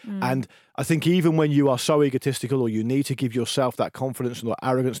entirely. And I think even when you are so egotistical, or you need to give yourself that confidence and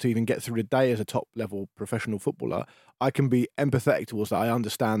arrogance to even get through the day as a top-level professional footballer, I can be empathetic towards that. I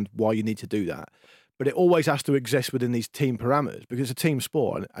understand why you need to do that. But it always has to exist within these team parameters because it's a team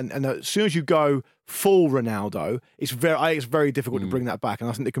sport. And as soon as you go full Ronaldo, it's very difficult to bring that back. And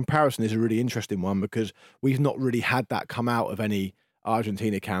I think the comparison is a really interesting one because we've not really had that come out of any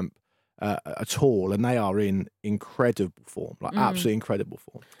Argentina camp at all. And they are in incredible form, absolutely incredible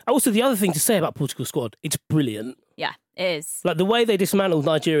form. Also, the other thing to say about Portugal squad, it's brilliant. Yeah, it is. Like the way they dismantled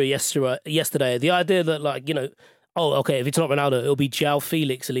Nigeria yesterday, the idea that oh, okay, if it's not Ronaldo, it'll be João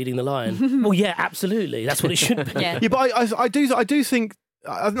Felix leading the line. Well, yeah, absolutely. That's what it should be. Yeah, but I do think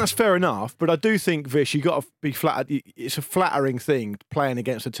that's fair enough, but I do think, Vish, you got to be flattered. It's a flattering thing playing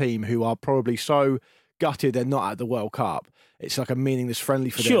against a team who are probably so gutted they're not at the World Cup. It's like a meaningless friendly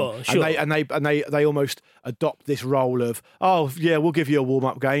for them. Sure. And they almost adopt this role of, oh yeah, we'll give you a warm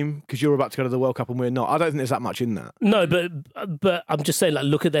up game because you're about to go to the World Cup and we're not. I don't think there's that much in that. No, but I'm just saying, like,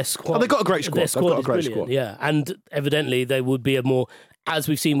 look at their squad. Oh, they've got a great squad. Their squad they've got a is great brilliant, squad. yeah. And evidently they would be a more, as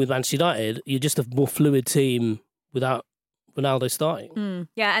we've seen with Manchester United, you're just a more fluid team without Ronaldo starting.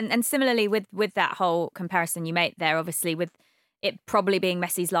 Yeah, and similarly with that whole comparison you made there, obviously with it probably being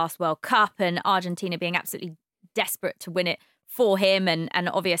Messi's last World Cup and Argentina being absolutely desperate to win it for him, and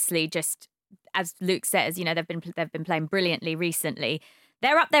obviously just as Luke says, you know, they've been playing brilliantly recently.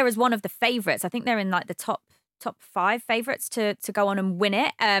 They're up there as one of the favourites. I think they're in like the top 5 favourites to go on and win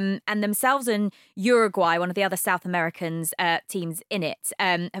it. And themselves and Uruguay, one of the other South Americans teams in it,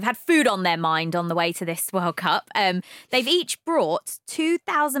 have had food on their mind on the way to this World Cup. They've each brought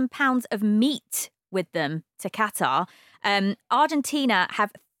 £2,000 of meat with them to Qatar. Argentina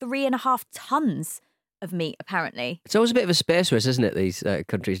have 3.5 tons of meat, apparently. It's always a bit of a space race, isn't it? These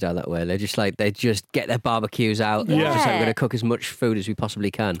countries down that way, they just get their barbecues out. Yeah. And just like, we're going to cook as much food as we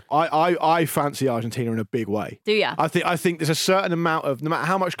possibly can. I fancy Argentina in a big way. Do ya? I think there's a certain amount of, no matter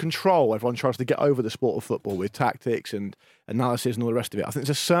how much control everyone tries to get over the sport of football with tactics and analysis and all the rest of it, I think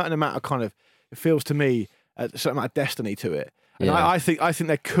there's a certain amount of kind of, it feels to me, a certain amount of destiny to it. And Yeah. I think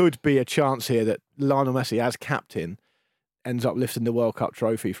there could be a chance here that Lionel Messi, as captain, ends up lifting the World Cup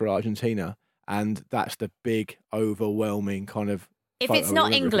trophy for Argentina. And that's the big, overwhelming kind of. If photo it's not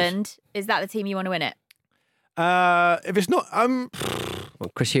of it. England, is that the team you want to win it? If it's not, I want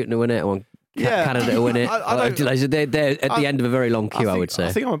Chris Hughton to win it. I want Yeah. Canada to win it. I don't- They're at the end of a very long queue, I would say.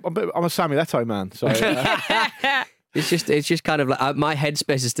 I think I'm a Sammy Leto man. So It's just kind of like my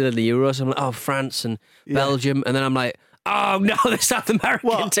headspace is still in the Euros. I'm like, oh, France and Belgium, and then I'm like, oh no, the South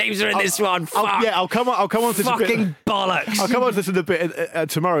American teams are in this one. Fuck. I'll come on to this a bit. Fucking bollocks. I'll come on to this in a bit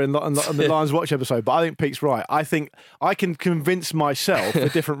tomorrow on the Lions Watch episode. But I think Pete's right. I think I can convince myself for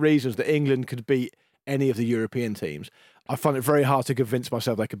different reasons that England could beat any of the European teams. I find it very hard to convince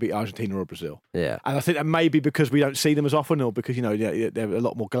myself they could beat Argentina or Brazil. Yeah. And I think that may be because we don't see them as often, or because, you know, they're a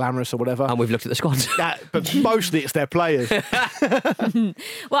lot more glamorous or whatever. And we've looked at the squad. But mostly it's their players. Well,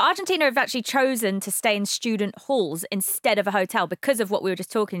 Argentina have actually chosen to stay in student halls instead of a hotel because of what we were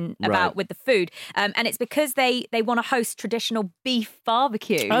just talking about with the food. And it's because they want to host traditional beef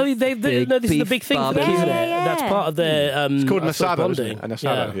barbecue. Oh, this is the big thing for them, isn't it? Yeah. That's part of their. It's called an I suppose, asado, isn't bonding. it? An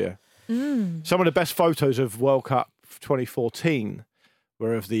asado, yeah. Some of the best photos of World Cup 2014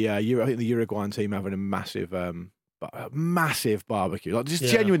 were of the I think the Uruguayan team having a massive barbecue, like just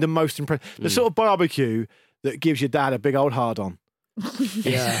genuinely the most impressive, the sort of barbecue that gives your dad a big old hard on.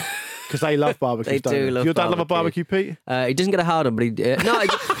 Yeah. Because they love barbecues. They do love Your dad love a barbecue. barbecue, Pete? He doesn't get a hard on, but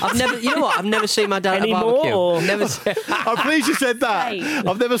I've never. You know what? I've never seen my dad at a barbecue. Or? Never. I'm pleased you said that.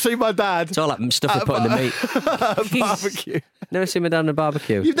 I've never seen my dad. It's all like stuff we put in the meat. Barbecue. Never seen my dad on a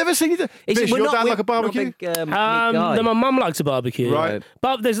barbecue. You've never seen your dad like a barbecue? Not big, meat guy. No, my mum likes a barbecue. Right.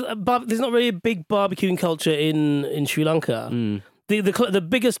 But there's not really a big barbecuing culture in Sri Lanka. The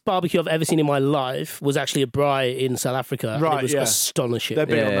biggest barbecue I've ever seen in my life was actually a braai in South Africa. Right, and it was yeah. astonishing. They're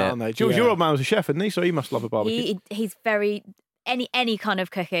big on that, aren't they? George, your old man was a chef, isn't he? So he must love a barbecue. He's very any kind of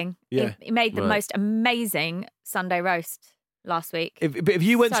cooking. Yeah. He made the most amazing Sunday roast last week. If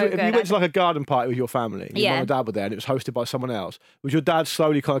you went So to good. like a garden party with your family, and your Yeah. mum and dad were there, and it was hosted by someone else, would your dad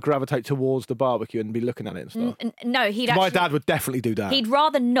slowly kind of gravitate towards the barbecue and be looking at it and stuff? No, he'd My actually. dad would definitely do that. He'd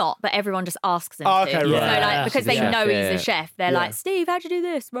rather not, but everyone just asks him Oh, to. okay, So right. like, because they know he's a chef, they're Yeah. like, Steve, how'd you do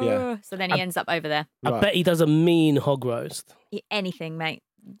this? Yeah. So then he ends up over there. I bet he does a mean hog roast. Anything, mate.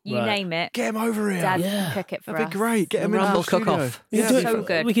 You Right. name it. Get him over here. Dad Yeah. can cook it for That'd us. be great. Get him in Rumble the studio. cook-off. We Yeah. could do So it,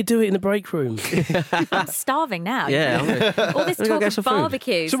 good. We could do it in the break room. I'm starving now. Yeah, All this We've got to talk get of some food.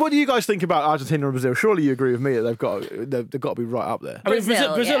 barbecues. So, what do you guys think about Argentina and Brazil? Surely you agree with me that they've got to be right up there. I mean,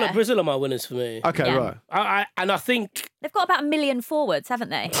 Brazil, Brazil are my winners for me. Okay, Yeah. right. And I think They've got about 1 million forwards, haven't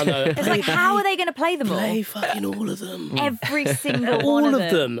they? I know. It's like, how are they going to play them all? play fucking all of them. Every single All one of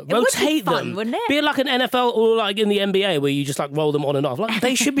them. It would be Rotate fun, them. wouldn't it? Be it like an NFL or like in the NBA where you just like roll them on and off. Like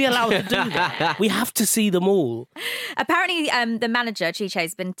they should be allowed to do that. We have to see them all. Apparently, the manager, Chiche,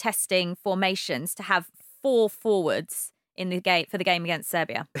 has been testing formations to have 4 forwards in the game for the game against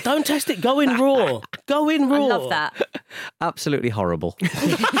Serbia. Don't test it. Go in raw. Go in raw. I love that. Absolutely horrible.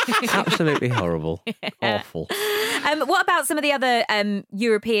 Absolutely horrible. Awful. What about some of the other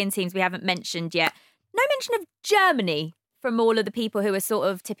European teams we haven't mentioned yet? No mention of Germany from all of the people who are sort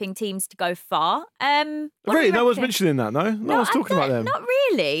of tipping teams to go far. What do Really? you No one's reckon? mentioning that, no? No one's talking about them. Not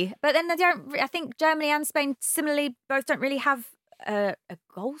really. But then they don't. I think Germany and Spain similarly both don't really have a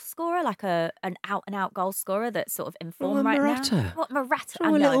goal scorer, like an out-and-out goal scorer that's sort of in form Oh, right Morata. now? What, Morata?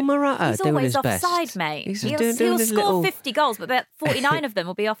 Oh, a little Morata He's doing always his best. offside, mate. He's He'll doing his score little- 50 goals, but about 49 of them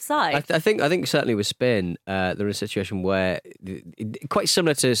will be offside. I think certainly with Spain, they're in a situation where, quite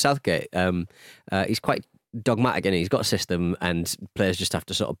similar to Southgate, he's quite dogmatic, and he's got a system, and players just have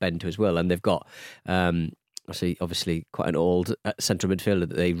to sort of bend to his will. And they've got obviously quite an old central midfielder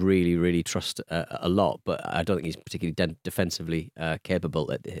that they really, really trust a lot. But I don't think he's particularly defensively capable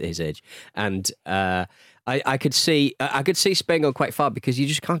at his age. And I could see Spain going quite far because you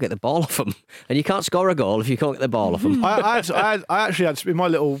just can't get the ball off them, and you can't score a goal if you can't get the ball off them. I actually had, in my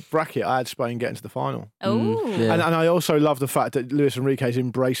little bracket, I had Spain getting to the final. Oh, Yeah. And I also love the fact that Luis Enrique is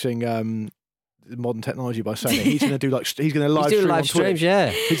embracing modern technology by saying that he's going to do he's going to live stream on streams, Twitch. yeah.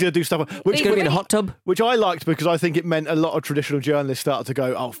 He's going to do stuff. He's going to be in a hot tub, which I liked because I think it meant a lot of traditional journalists started to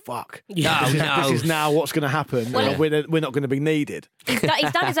go, "Oh fuck, this is now what's going to happen. Well, We're not going to be needed." He's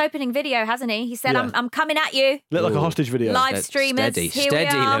done his opening video, hasn't he? He said, Yeah. I'm coming at you. Look like a hostage video. Live streamers, Steady, here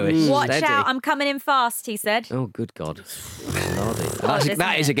steady, we are. Lewis, Watch steady. out, I'm coming in fast, he said. Oh, good God. isn't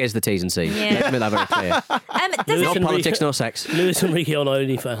That is against the T's and C's. Yeah. Let's make that very clear. Does No it- politics, no sex. Luis Enrique on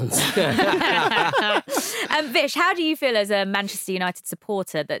OnlyFans. Vish, how do you feel as a Manchester United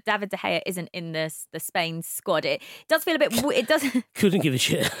supporter that David De Gea isn't in the Spain squad? It does feel a bit. It does. Couldn't give a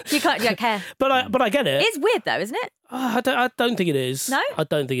shit. You don't care. But I get it. It's weird though, isn't it? I don't think it is. No? I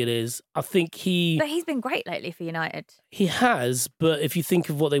don't think it is. I think But he's been great lately for United. he has, but if you think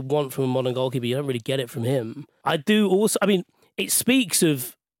of what they want from a modern goalkeeper, you don't really get it from him. I do also, I mean, it speaks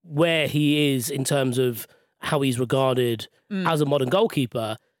of where he is in terms of how he's regarded as a modern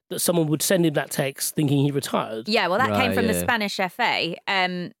goalkeeper, that someone would send him that text thinking he retired. Yeah, well, that came from the Spanish FA.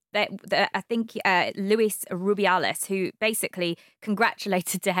 I think Luis Rubiales, who basically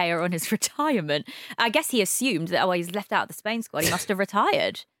congratulated De Gea on his retirement. I guess he assumed that, he's left out of the Spain squad. He must have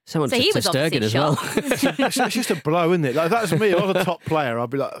retired. Someone so to he was Sturgeon as well. It's just a blow, isn't it? Like, that's me. If I was a top player, I'd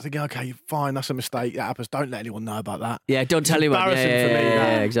be like thinking, okay, fine, that's a mistake. That happens. Don't let anyone know about that. Yeah, don't tell It's anyone. embarrassing Yeah, for me. yeah,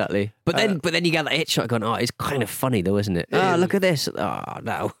 that. exactly. But then you get that itch shot going, oh, it's kind of funny though, isn't it? Oh, look at this. Oh,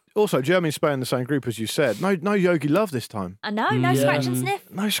 no. Also, Germany and Spain in the same group as you said. No Yogi Love this time. I know, no scratch and sniff.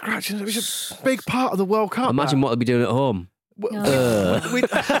 No scratching. It was a big part of the World Cup. Imagine what they'll be doing at home. Also,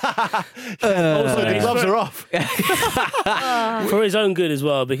 the gloves are off. For his own good as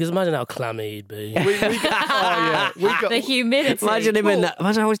well, because imagine how clammy he'd be. The humidity. Imagine him in that.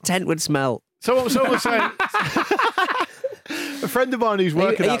 Imagine how his tent would smell. Someone was saying. A friend of mine who's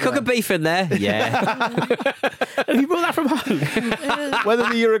working. Are you cooking beef in there? Yeah. Have you brought that from home? Whether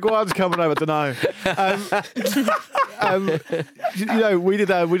the Uruguayans coming over, I don't know. We did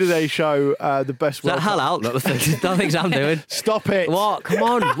a show, the best. Is that hell out? Not the things I'm doing. Stop it! What? Come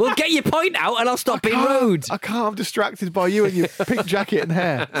on. We'll get your point out, and I'll stop being rude. I can't. I'm distracted by you and your pink jacket and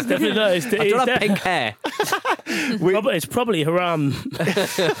hair. It's definitely not. I don't have pink hair. It's probably haram.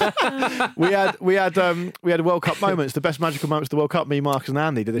 we had World Cup moments, the best magical moments of the World Cup. Me, Marcus, and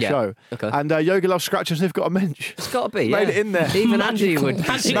Andy did a show. Okay. And Yogi Love Scratch and Sniff got a mensch. It's got to be. Made Yeah. it in there. Even Andy would.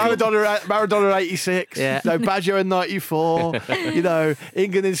 Maradona 86. Yeah. Baggio in 94.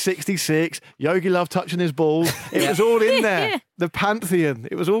 England in 66. Yogi Love touching his balls. It was all in there. The pantheon.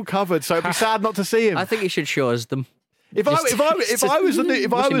 It was all covered. So it'd be sad not to see him. I think you should show us them. If I was the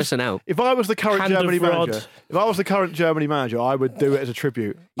current Hand of Germany rod. manager, if I was the current Germany manager, I would do it as a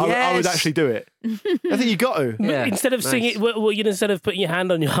tribute. I would Yes. actually do it. I think you got to. Yeah. Instead of singing, instead of putting your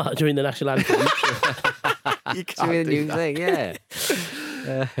hand on your heart during the national anthem. You Doing can't a do new that. thing, yeah.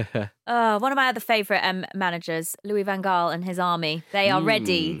 One of my other favourite managers, Louis van Gaal and his army. They are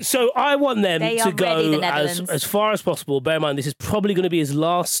ready. So I want them They to are ready, go the Netherlands. as far as possible. Bear in mind, this is probably going to be his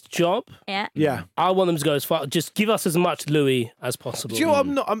last job. Yeah. Yeah. I want them to go as far. Just give us as much Louis as possible. Do you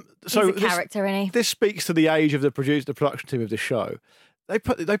know, so He's a character, isn't he? This speaks to the age of the production team of this show. They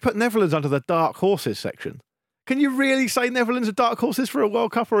put Netherlands under the dark horses section. Can you really say Netherlands are dark horses for a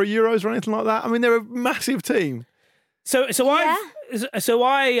World Cup or a Euros or anything like that? I mean, they're a massive team.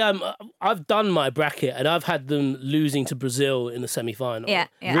 I've done my bracket and I've had them losing to Brazil in the semi-final. Yeah.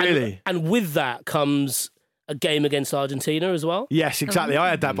 Really? And with that comes a game against Argentina as well. Yes, exactly. I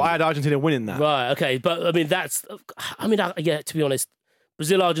had that, but I had Argentina winning that. Right. Okay. But I mean, to be honest,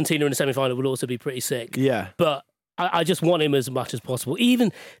 Brazil Argentina in the semi-final would also be pretty sick. Yeah. But I just want him as much as possible.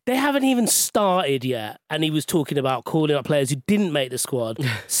 Even they haven't even started yet, and he was talking about calling up players who didn't make the squad,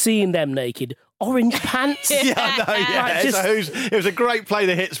 seeing them naked orange pants. Yeah, I know, yeah. It was a great play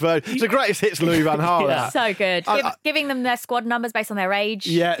to hits, though. It's the greatest hits, Louis van Gaal. that. So good. Giving them their squad numbers based on their age.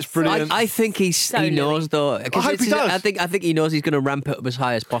 Yeah, it's brilliant. I think he knows, though. I hope he does. I think he knows he's going to ramp it up as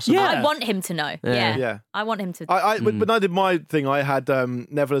high as possible. Yeah. I want him to know. Yeah. I want him to. But I did my thing. I had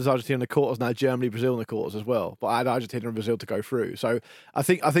Netherlands, Argentina in the quarters, and I had Germany, Brazil in the quarters as well. But I had Argentina and Brazil to go through. So I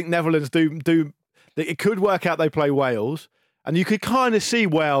think Netherlands do. It could work out they play Wales. And you could kind of see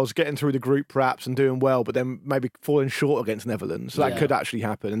Wales getting through the group perhaps and doing well, but then maybe falling short against Netherlands. So that could actually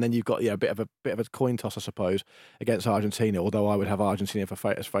happen. And then you've got a bit of a coin toss, I suppose, against Argentina. Although I would have Argentina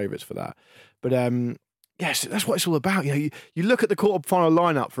as favourites for that. But yes, that's what it's all about. You look at the quarter-final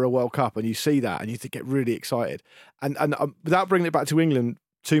lineup for a World Cup and you see that and you get really excited. And without bringing it back to England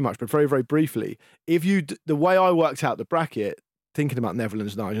too much, but very, very briefly, the way I worked out the bracket, thinking about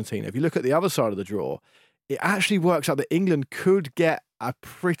Netherlands and Argentina, if you look at the other side of the draw, it actually works out that England could get a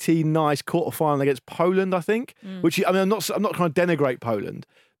pretty nice quarterfinal against Poland, I think. Which I'm not trying to denigrate Poland,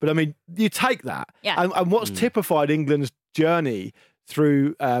 but I mean you take that. Yeah. And what's typified England's journey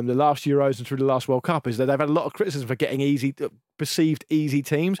through the last Euros and through the last World Cup is that they've had a lot of criticism for getting perceived easy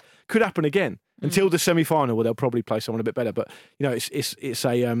teams. Could happen again until the semi-final, where they'll probably play someone a bit better. But it's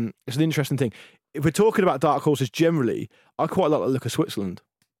an interesting thing. If we're talking about dark horses generally, I quite like the look of Switzerland.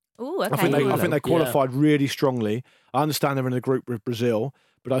 Ooh, okay. I think they qualified really strongly. I understand they're in a group with Brazil,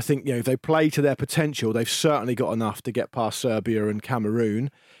 but I think if they play to their potential, they've certainly got enough to get past Serbia and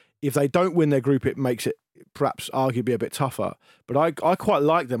Cameroon. If they don't win their group, it makes it perhaps arguably a bit tougher. But I quite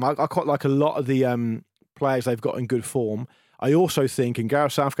like them. I quite like a lot of the players they've got in good form. I also think, and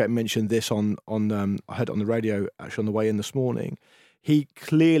Gareth Southgate mentioned this on I heard it on the radio actually on the way in this morning. He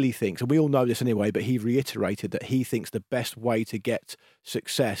clearly thinks, and we all know this anyway, but he reiterated that he thinks the best way to get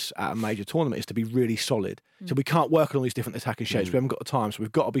success at a major tournament is to be really solid. So we can't work on all these different attacking shapes. We haven't got the time, so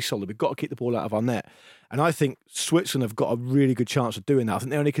we've got to be solid. We've got to keep the ball out of our net. And I think Switzerland have got a really good chance of doing that. I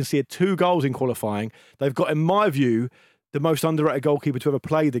think they only conceded 2 goals in qualifying. They've got, in my view, the most underrated goalkeeper to ever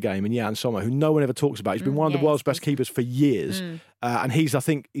play the game in Jan Sommer, who no one ever talks about. He's been one of the world's best keepers for years. And I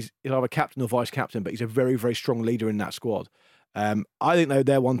think he's either captain or vice captain, but he's a very, very strong leader in that squad. I think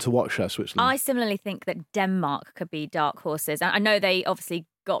they're one to watch, Switzerland. I similarly think that Denmark could be dark horses. And I know they obviously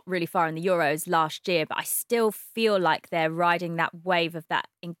got really far in the Euros last year, but I still feel like they're riding that wave of that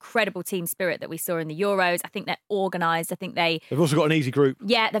incredible team spirit that we saw in the Euros. I think they're organised. I think they've also got an easy group.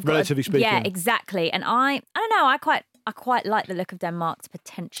 Yeah, they've relatively speaking. Yeah, exactly. And I don't know. I quite like the look of Denmark to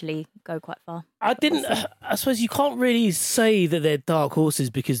potentially go quite far. I suppose you can't really say that they're dark horses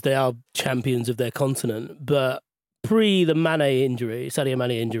because they are champions of their continent, but pre the Sadio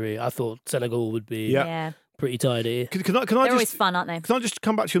Mane injury, I thought Senegal would be pretty tidy. Can I They're always fun, aren't they? Can I just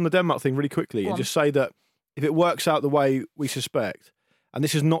come back to you on the Denmark thing really quickly and just say that if it works out the way we suspect, and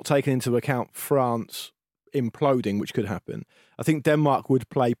this is not taken into account France imploding, which could happen, I think Denmark would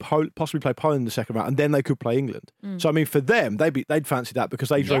possibly play Poland in the second round, and then they could play England. So I mean, for them, they'd fancy that because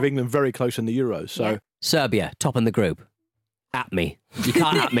they drove England very close in the Euros. So Serbia, top in the group. At me. You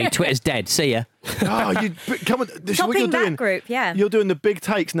can't at me. Twitter's dead. See ya. Come on. This is what you're doing. Group, You're doing the big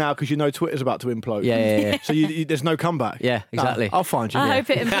takes now because you know Twitter's about to implode. Yeah. So there's no comeback. Yeah, exactly. I'll find you. I hope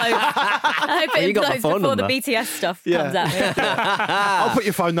it implodes. I hope it implodes before number. the BTS stuff comes out. I'll put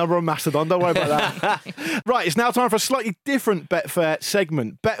your phone number on Mastodon. Don't worry about that. Right, it's now time for a slightly different Betfair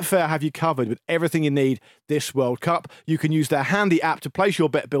segment. Betfair have you covered with everything you need this World Cup. You can use their handy app to place your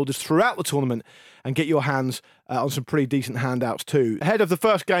bet builders throughout the tournament and get your hands on some pretty decent handouts too. Ahead of the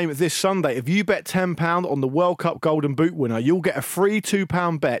first game this Sunday, if you bet £10 on the World Cup Golden Boot winner, you'll get a free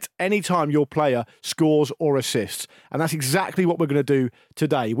 £2 bet anytime your player scores or assists. And that's exactly what we're going to do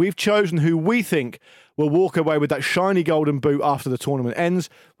today. We've chosen who we think will walk away with that shiny golden boot after the tournament ends,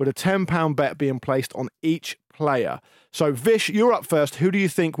 with a £10 bet being placed on each player. So, Vish, you're up first. Who do you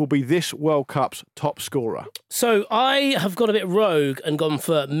think will be this World Cup's top scorer? So, I have got a bit rogue and gone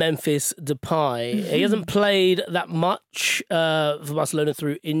for Memphis Depay. He hasn't played that much for Barcelona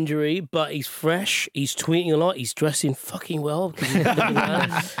through injury, but he's fresh. He's tweeting a lot. He's dressing fucking well. Because he's looking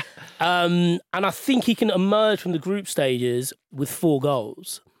around. And I think he can emerge from the group stages with 4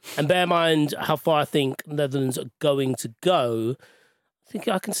 goals. And bear in mind how far I think Netherlands are going to go. I think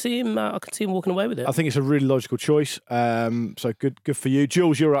I can see him walking away with it. I think it's a really logical choice. So good for you.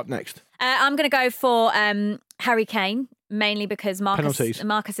 Jules, you're up next. I'm going to go for Harry Kane, mainly because Marcus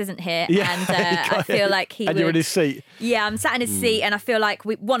isn't here. Yeah, And I feel like he And you're in his seat. Yeah, I'm sat in his seat, and I feel like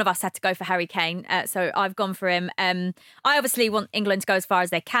one of us had to go for Harry Kane. So I've gone for him. I obviously want England to go as far as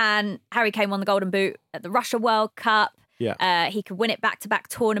they can. Harry Kane won the Golden Boot at the Russia World Cup. Yeah. He could win it back-to-back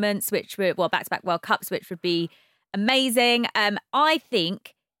tournaments, back-to-back World Cups, which would be amazing. I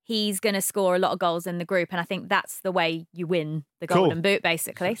think he's going to score a lot of goals in the group. And I think that's the way you win the Cool. Golden Boot,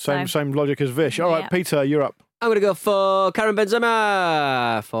 basically. Same logic as Vish. All right, Yeah. Peter, you're up. I'm going to go for Karim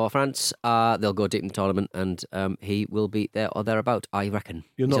Benzema for France. They'll go deep in the tournament, and he will be there or thereabout, I reckon.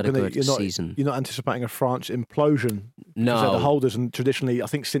 You're He's not had a going good to. season. You're not anticipating a France implosion. No. Because they're the holders, and traditionally, I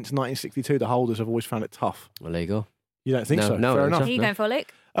think since 1962, the holders have always found it tough. Well, there you go. You don't think No, so? no, Fair no. enough. Who are you going for,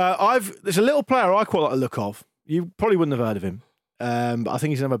 Luke? There's a little player I quite like the look of. You probably wouldn't have heard of him. But I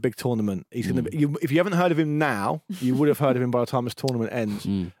think he's going to have a big tournament. He's going to be, if you haven't heard of him now, you would have heard of him by the time this tournament ends.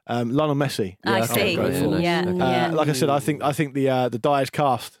 Lionel Messi. I see. Yeah. Like I said, I think the die is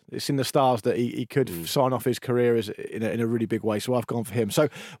cast. It's in the stars that he could sign off his career in a really big way. So I've gone for him. So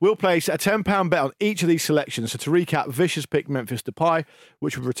we'll place a £10 bet on each of these selections. So to recap, Vish has picked Memphis Depay,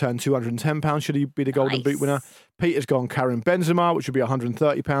 which would return £210 should he be the Golden Boot winner. Peter's gone Karim Benzema, which would be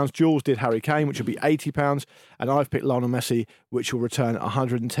 £130. Jules did Harry Kane, which would be £80. And I've picked Lionel Messi, which will return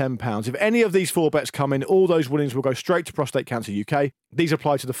 £110. If any of these 4 bets come in, all those winnings will go straight to Prostate Cancer UK. These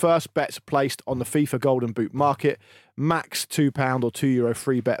apply to the first bets placed on the FIFA Golden Boot market. Max £2 or €2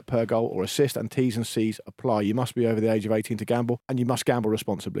 free bet per goal or assist, and T's and C's apply. You must be over the age of 18 to gamble, and you must gamble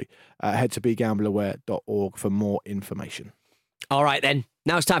responsibly. Head to begambleaware.org for more information. All right, then.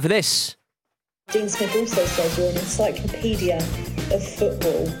 Now it's time for this. Dean Smith also says you're an encyclopedia of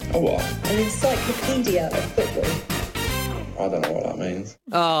football. A what? An encyclopedia of football. I don't know what that means.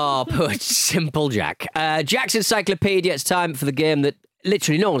 Oh, poor simple Jack. Jack's Encyclopedia. It's time for the game that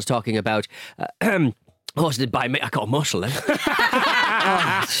literally no one's talking about. Hosted by me. I got emotional then.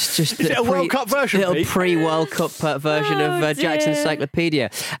 It's just Is it a World Cup version, little Pete? pre-World Cup version of Jack's Encyclopedia.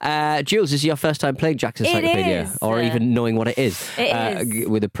 Jules, is your first time playing Jack's Encyclopedia? is. Or even knowing what it is? It is.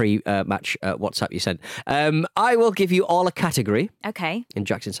 With a pre-match WhatsApp you sent. I will give you all a category Okay. in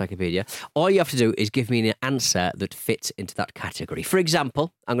Jack's Encyclopedia. All you have to do is give me an answer that fits into that category. For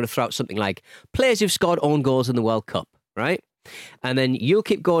example, I'm going to throw out something like players who've scored own goals in the World Cup, right? And then you'll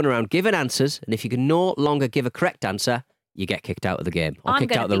keep going around giving answers, and if you can no longer give a correct answer, you get kicked out of the game or I'm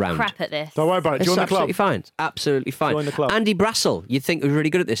kicked going out to of the be round. crap at this. Don't worry about it. It's Join the absolutely club. fine. It's absolutely fine. Join the club. Andy Brassel, you'd think was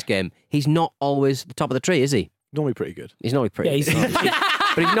really good at this game. He's not always the top of the tree, is he? Normally pretty good. He's normally pretty Yeah,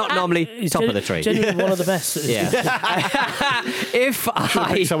 but he's not normally top of the tree. Genuinely one of the best. Yeah. If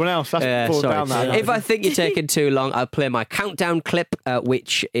I pick someone else. That's fallen sorry. down that. If I think you're taking too long, I'll play my countdown clip,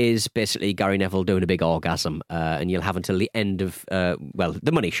 which is basically Gary Neville doing a big orgasm, and you'll have until the end of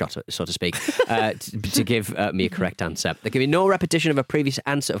the money shot, so to speak, to give me a correct answer. There can be no repetition of a previous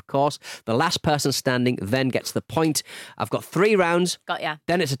answer, of course. The last person standing then gets the point. I've got 3 rounds. Got ya.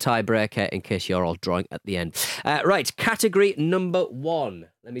 Then it's a tiebreaker in case you're all drawing at the end. Right, category number 1.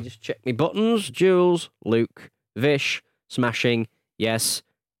 Let me just check my buttons. Jules, Luke, Vish, smashing, yes.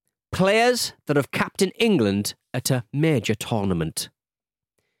 Players that have captained England at a major tournament.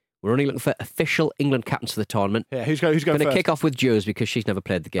 We're only looking for official England captains for the tournament. Yeah, who's going I'm going to first? kick off with Jules because she's never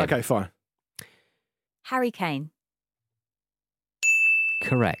played the game. Okay, fine. Harry Kane.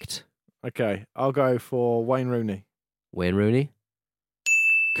 Correct. Okay, I'll go for Wayne Rooney. Wayne Rooney.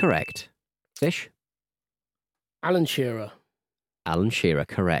 Correct. Vish. Alan Shearer. Alan Shearer.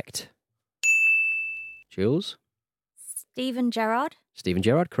 Correct. Jules. Steven Gerrard. Steven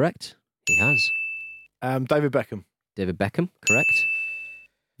Gerrard. Correct. He has. David Beckham. David Beckham. Correct.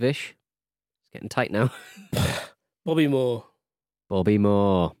 Vish. It's getting tight now. Bobby Moore. Bobby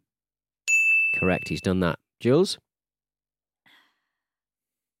Moore. Correct. He's done that. Jules.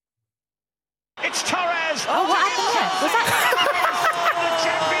 It's Torres. Oh, what happened there? Was that? The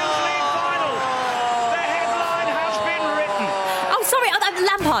Champions League final. The headline has been written. Oh, sorry.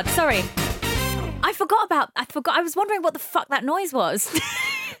 Lampard. Sorry. I forgot. I was wondering what the fuck that noise was.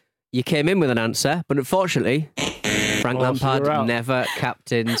 You came in with an answer, but unfortunately, Frank so Lampard you're out. never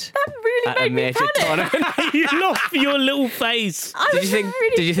captained at a made me major panic. tournament. You lost your little face. Did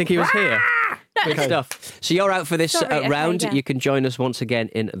you think he was here? Good Okay. stuff. So you're out for this Sorry, okay, round. yeah. You can join us once again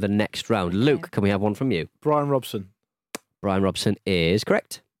in the next round. Luke, can we have one from you? Brian Robson. Brian Robson is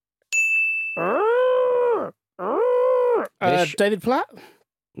correct. Vish. David Platt.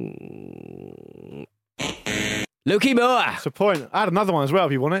 Lukey Moore. That's a point. I had another one as well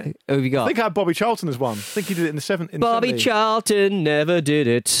if you want it. Who have you I got? think I had Bobby Charlton as one. I think he did it in the 70s. Bobby Charlton never did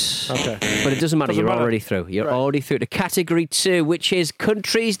it. Okay. But it doesn't matter. Doesn't You're matter. already through. You're Right. already through to category 2, which is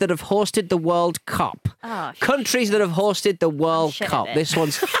countries that have hosted the World Cup. Oh, Countries that have hosted the World shit at Cup. it. This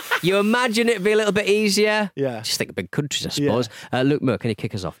one's. You imagine it'd be a little bit easier? Yeah. Just think of big countries, I suppose. Luke Moore, can you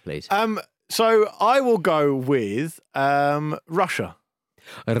kick us off, please? So I will go with Russia.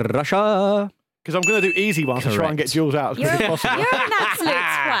 Russia. Because I'm going to do easy ones to try and get Correct. Jules out as quick as possible. You're an absolute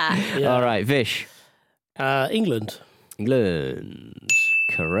twat. Yeah. All right, Vish. England. England.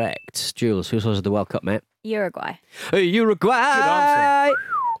 correct. Jules, who's hosted the World Cup, mate? Uruguay. Uruguay.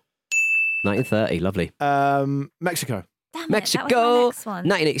 1930, lovely. Mexico. Damn it, Mexico, that was my next one.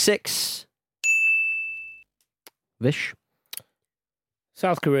 1986. Vish.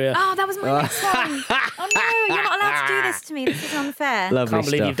 South Korea. Oh, that was my next one. Oh no, you're not allowed to do this to me. This is unfair. Lovely Can't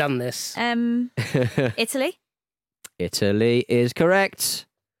believe stuff. you've done this. Italy. Italy is correct.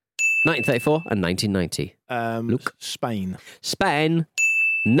 1934 and 1990. Luke. Spain. Spain,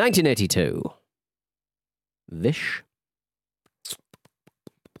 1982. Vish.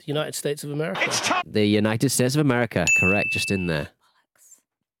 The United States of America. The United States of America, correct, just in there.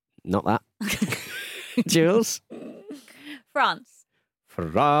 Not that. Jules. France.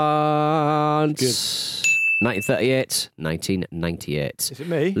 France. 1938, 1998. Is it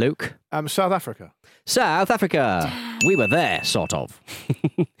me? Luke. South Africa. South Africa. We were there, sort of.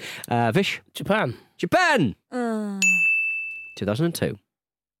 Vish. Japan. Japan. 2002.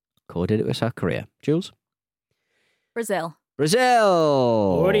 Coordinated with South Korea. Jules. Brazil. Brazil.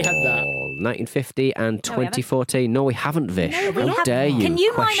 Already had that. 1950 and 2014. No, we haven't, Vish. No, we How haven't. dare you? Can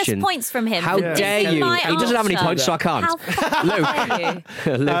you question? minus points from him? How for dare missing you? my He doesn't have any answer? points, so I can't. How fucking dare you?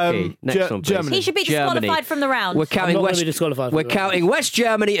 Lukey, next one, please. Germany. He should be disqualified Germany. from the round. We're counting not gonna West. be disqualified We're from the round. counting West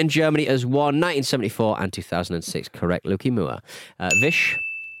Germany, and Germany as one. 1974 and 2006. Correct, Lukey Moore. Vish.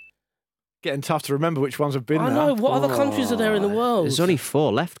 Getting tough to remember which ones have been I there. know. What other countries are there in the world? There's only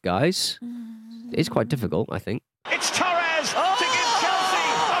 4 left, guys. It's quite difficult, I think. It's Torres to give Chelsea a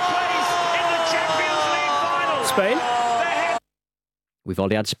place in the Champions League final. Spain? We've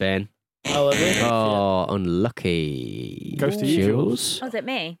already had Spain. Oh, have we? Oh, unlucky. Goes to you, Jules. Was it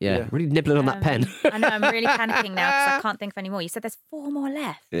me? Yeah, really nibbling on that pen. I know, I'm really panicking now because I can't think of any more. You said there's 4 more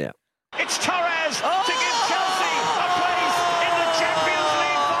left. Yeah. It's Torres to give Chelsea a place in the Champions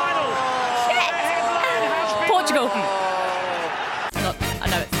League final. Portugal. Not, I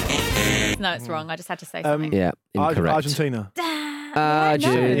know it's no, it's wrong. I just had to say something. Yeah, incorrect. Argentina.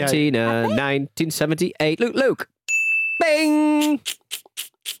 Argentina, 1978. Luke. Bing!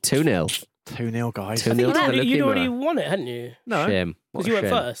 2-0. 2-0, guys. 2-0 to You'd Lukey you'd already Moore. won it, hadn't you? No. Shame. What Because a you went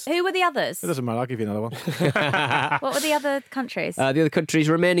shame. first. Who were the others? It doesn't matter. I'll give you another one. What were the other countries? The other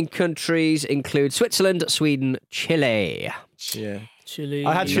remaining countries include Switzerland, Sweden, Chile. Yeah. Chile.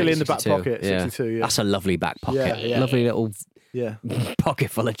 I had Chile in the back 62. pocket. 62. Yeah. That's a lovely back pocket. Yeah, yeah. Lovely little Yeah. pocket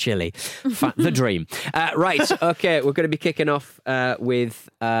full of chili. The dream. Right, okay, we're going to be kicking off with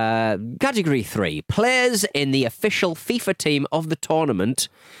Category 3. Players in the official FIFA team of the tournament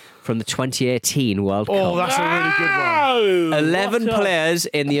from the 2018 World Cup. Oh, that's a really good one. 11 players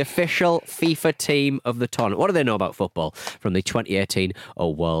in the official FIFA team of the tournament. What do they know about football from the 2018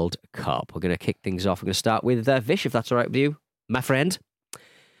 World Cup? We're going to kick things off. We're going to start with Vish, if that's all right with you, my friend.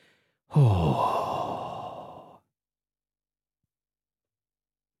 Oh.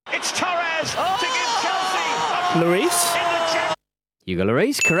 It's Torres to give Chelsea a Lloris? in the Champions Hugo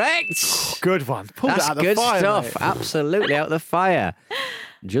Lloris, correct. Good one. Pulled That's it out of the good fire, stuff. mate. Absolutely out of the fire.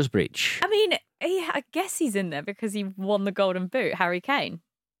 Just breach. I mean, I guess he's in there because he won the Golden Boot, Harry Kane.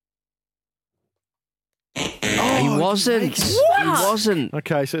 He wasn't. He wasn't.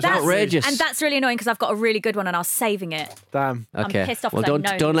 Okay, so it's That's outrageous. And that's really annoying because I've got a really good one and I was saving it. Damn. Okay. I'm pissed off well, 'cause I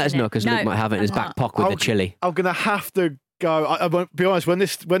know don't let us he's in know it. because No, Luke might have it in his I'm back not. pocket with the chili. I'm going to have to go. I won't be honest. When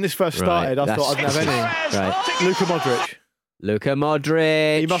this first started, I thought I didn't have any. Right. Luka Modric. Luka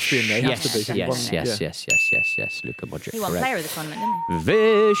Modric. He must be in there. He has Yes, to be. 'cause he yes, won- yes, yeah. yes. Luka Modric. He won correct. player of the tournament, didn't he?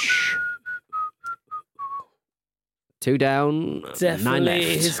 Vish. 2 down. 9 Definitely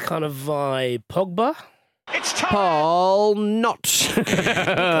left. his kind of vibe. Pogba? Paul not.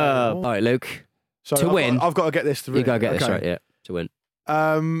 All right, Luke. So to win. I've got to get this. You got to get this okay. right, yeah. To win.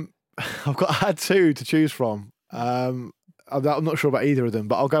 I had 2 to choose from. I'm not sure about either of them,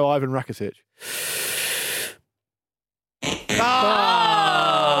 but I'll go Ivan Rakitic.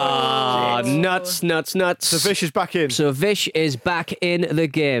 Nuts. So Vish is back in. So Vish is back in the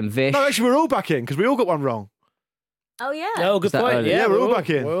game. Vish. No, actually, we're all back in because we all got one wrong. Oh, yeah. Oh, good Is that point. early? Yeah, we're all all- back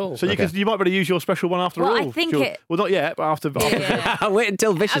in. we're all- So Okay. you might better use your special one after Well, all. I think Sure. it- Well, not yet, but after. Yeah. Wait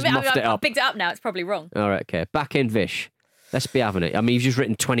until Vish has muffed it I've up. picked it up now. It's probably wrong. All right, okay. Back in Vish. Let's be having it. I mean, you've just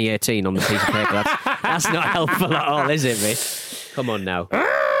written 2018 on the piece of paper. That's not helpful at all, is it, Vish? Come on now.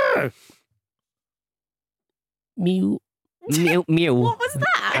 Mew. Mew. What was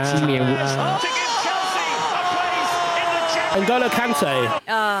that? Mew. to give Chelsea a place in the Champions N'Golo Kante.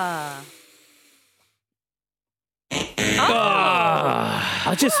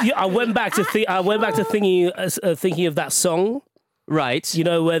 I went back to thinking of that song. Right. You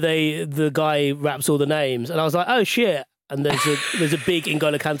know where the guy raps all the names, and I was like, oh shit! And there's a big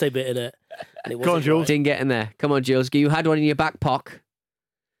N'Golo Kante bit in it. And it Go on, wasn't Jules. right. Didn't get in there. Come on, Jules. You had one in your back pocket.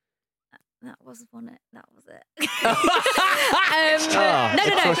 That was one. That was it. No.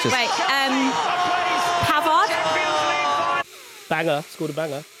 Wait. Pavard. Banger. Scored a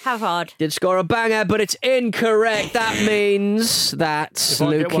banger. Pavard. Did score a banger, but it's incorrect. That means that If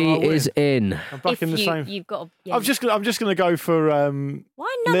I get one, I'll Lukey is in. I'm back in the same. You've got. Yeah. I'm just going to go for.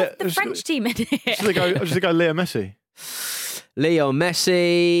 Why none of the French team in here? I'm just going to go Leo Messi. Leo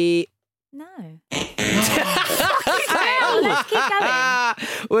Messi. No. Let's keep going.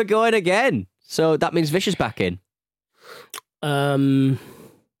 We're going again. So that means Vish is back in. Perisic.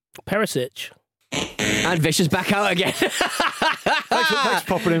 And Vish is back out again. Thanks for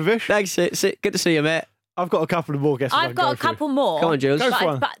popping in, Vish. Thanks. Good to see you, mate. I've got a couple of more guesses. I've got a couple more. Come on, Jules. Go for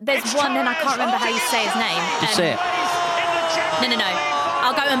one. But there's one, and I can't remember how you say his name. Just say it. No.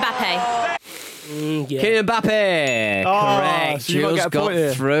 I'll go Mbappe. Yeah. Kylian Mbappe. Correct. So you might Jules get a got point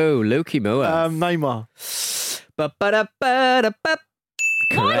here. through. Lukey Moore. Neymar. Why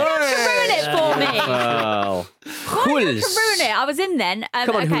not ruin it for me? Well, Why not ruin it? I was in then.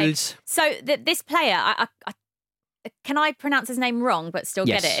 Come on, okay. Huls. So this player, I can I pronounce his name wrong but still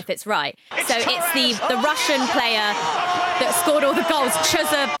Yes. get it if it's right? So it's the Russian player that scored all the goals.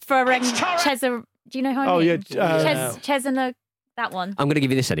 Cheza. Do you know how I mean? Chezina, that one. I'm going to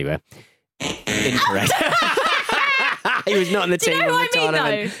give you this anyway. Incorrect. He was not in the Do you team know of what the I mean,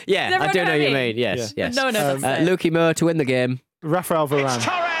 tournament. though? Yeah, Does I do everyone know know what you what I mean. Yes, Yeah. yes. No one knows what I'm Lukey Moore to win the game. Rafael Varane. What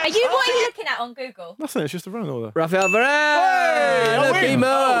are you looking at on Google? Nothing, it's just a run order. Rafael Varane! Lukey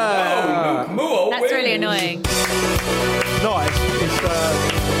Moore! That's really annoying. Nice. It's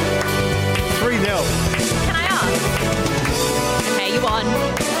 3-0. Can I ask? Okay, you won.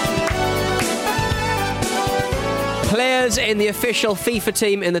 Players in the official FIFA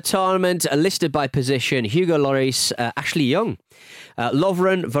team in the tournament are listed by position. Hugo Lloris, Ashley Young,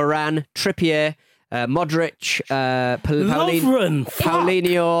 Lovren, Varane, Trippier, Modric,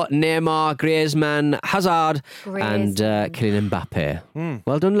 Paulinho, Neymar, Griezmann, Hazard, and Kylian Mbappe.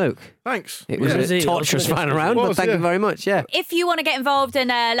 Well done, Luke. Thanks. It was a torturous final round, but thank you very much. Yeah. If you want to get involved and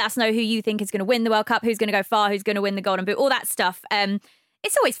let us know who you think is going to win the World Cup, who's going to go far, who's going to win the Golden Boot, all that stuff,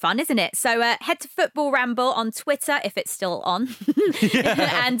 it's always fun, isn't it? So head to Football Ramble on Twitter, if it's still on,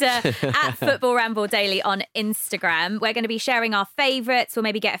 and at Football Ramble Daily on Instagram. We're going to be sharing our favourites. We'll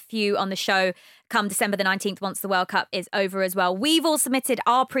maybe get a few on the show come December the 19th once the World Cup is over as well. We've all submitted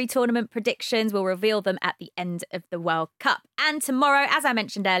our pre-tournament predictions. We'll reveal them at the end of the World Cup. And tomorrow, as I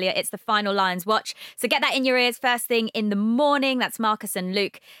mentioned earlier, it's the final Lions Watch. So get that in your ears first thing in the morning. That's Marcus and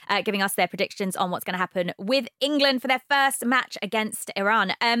Luke giving us their predictions on what's going to happen with England for their first match against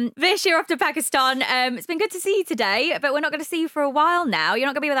Iran. Vish, you're off to Pakistan. It's been good to see you today, but we're not going to see you for a while now. You're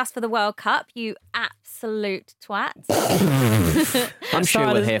not going to be with us for the World Cup, you absolute twat. I'm sure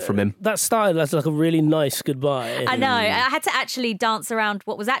we'll hear from him. That started as like a really nice goodbye. I know. I had to actually dance around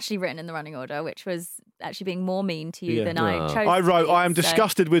what was actually written in the running order, which was actually being more mean to you than I chose. I wrote, I am so.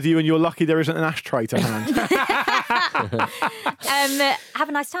 disgusted with you and you're lucky there isn't an ashtray to hand. Have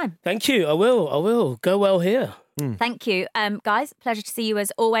a nice time. Thank you. I will. Go well here. Thank you. Guys, pleasure to see you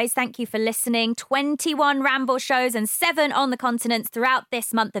as always. Thank you for listening. 21 Ramble shows and 7 on the continents throughout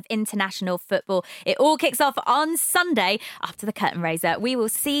this month of international football. It all kicks off on Sunday after the curtain raiser. We will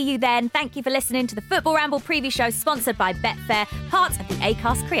see you then. Thank you for listening to the Football Ramble preview show sponsored by Betfair, part of the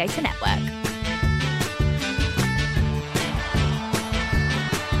Acast Creator Network.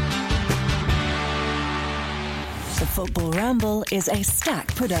 The Football Ramble is a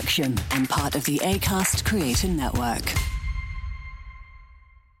Stack production and part of the Acast Creator Network.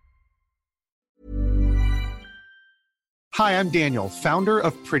 Hi, I'm Daniel, founder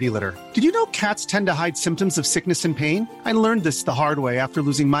of Pretty Litter. Did you know cats tend to hide symptoms of sickness and pain? I learned this the hard way after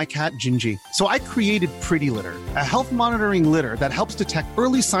losing my cat, Gingy. So I created Pretty Litter, a health monitoring litter that helps detect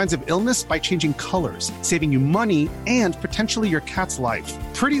early signs of illness by changing colors, saving you money and potentially your cat's life.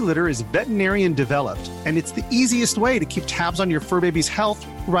 Pretty Litter is veterinarian developed, and it's the easiest way to keep tabs on your fur baby's health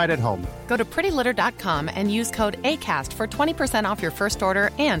right at home. Go to prettylitter.com and use code ACAST for 20% off your first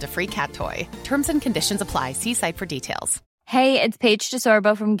order and a free cat toy. Terms and conditions apply. See site for details. Hey, it's Paige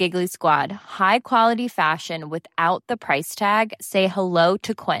DeSorbo from Giggly Squad. High quality fashion without the price tag. Say hello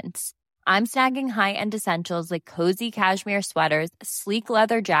to Quince. I'm snagging high-end essentials like cozy cashmere sweaters, sleek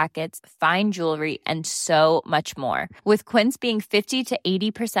leather jackets, fine jewelry, and so much more. With Quince being 50 to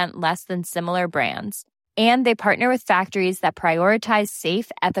 80% less than similar brands. And they partner with factories that prioritize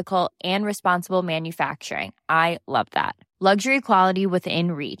safe, ethical, and responsible manufacturing. I love that. Luxury quality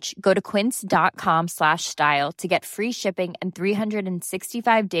within reach. Go to quince.com/style to get free shipping and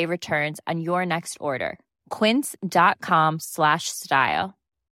 365-day returns on your next order. Quince.com/style.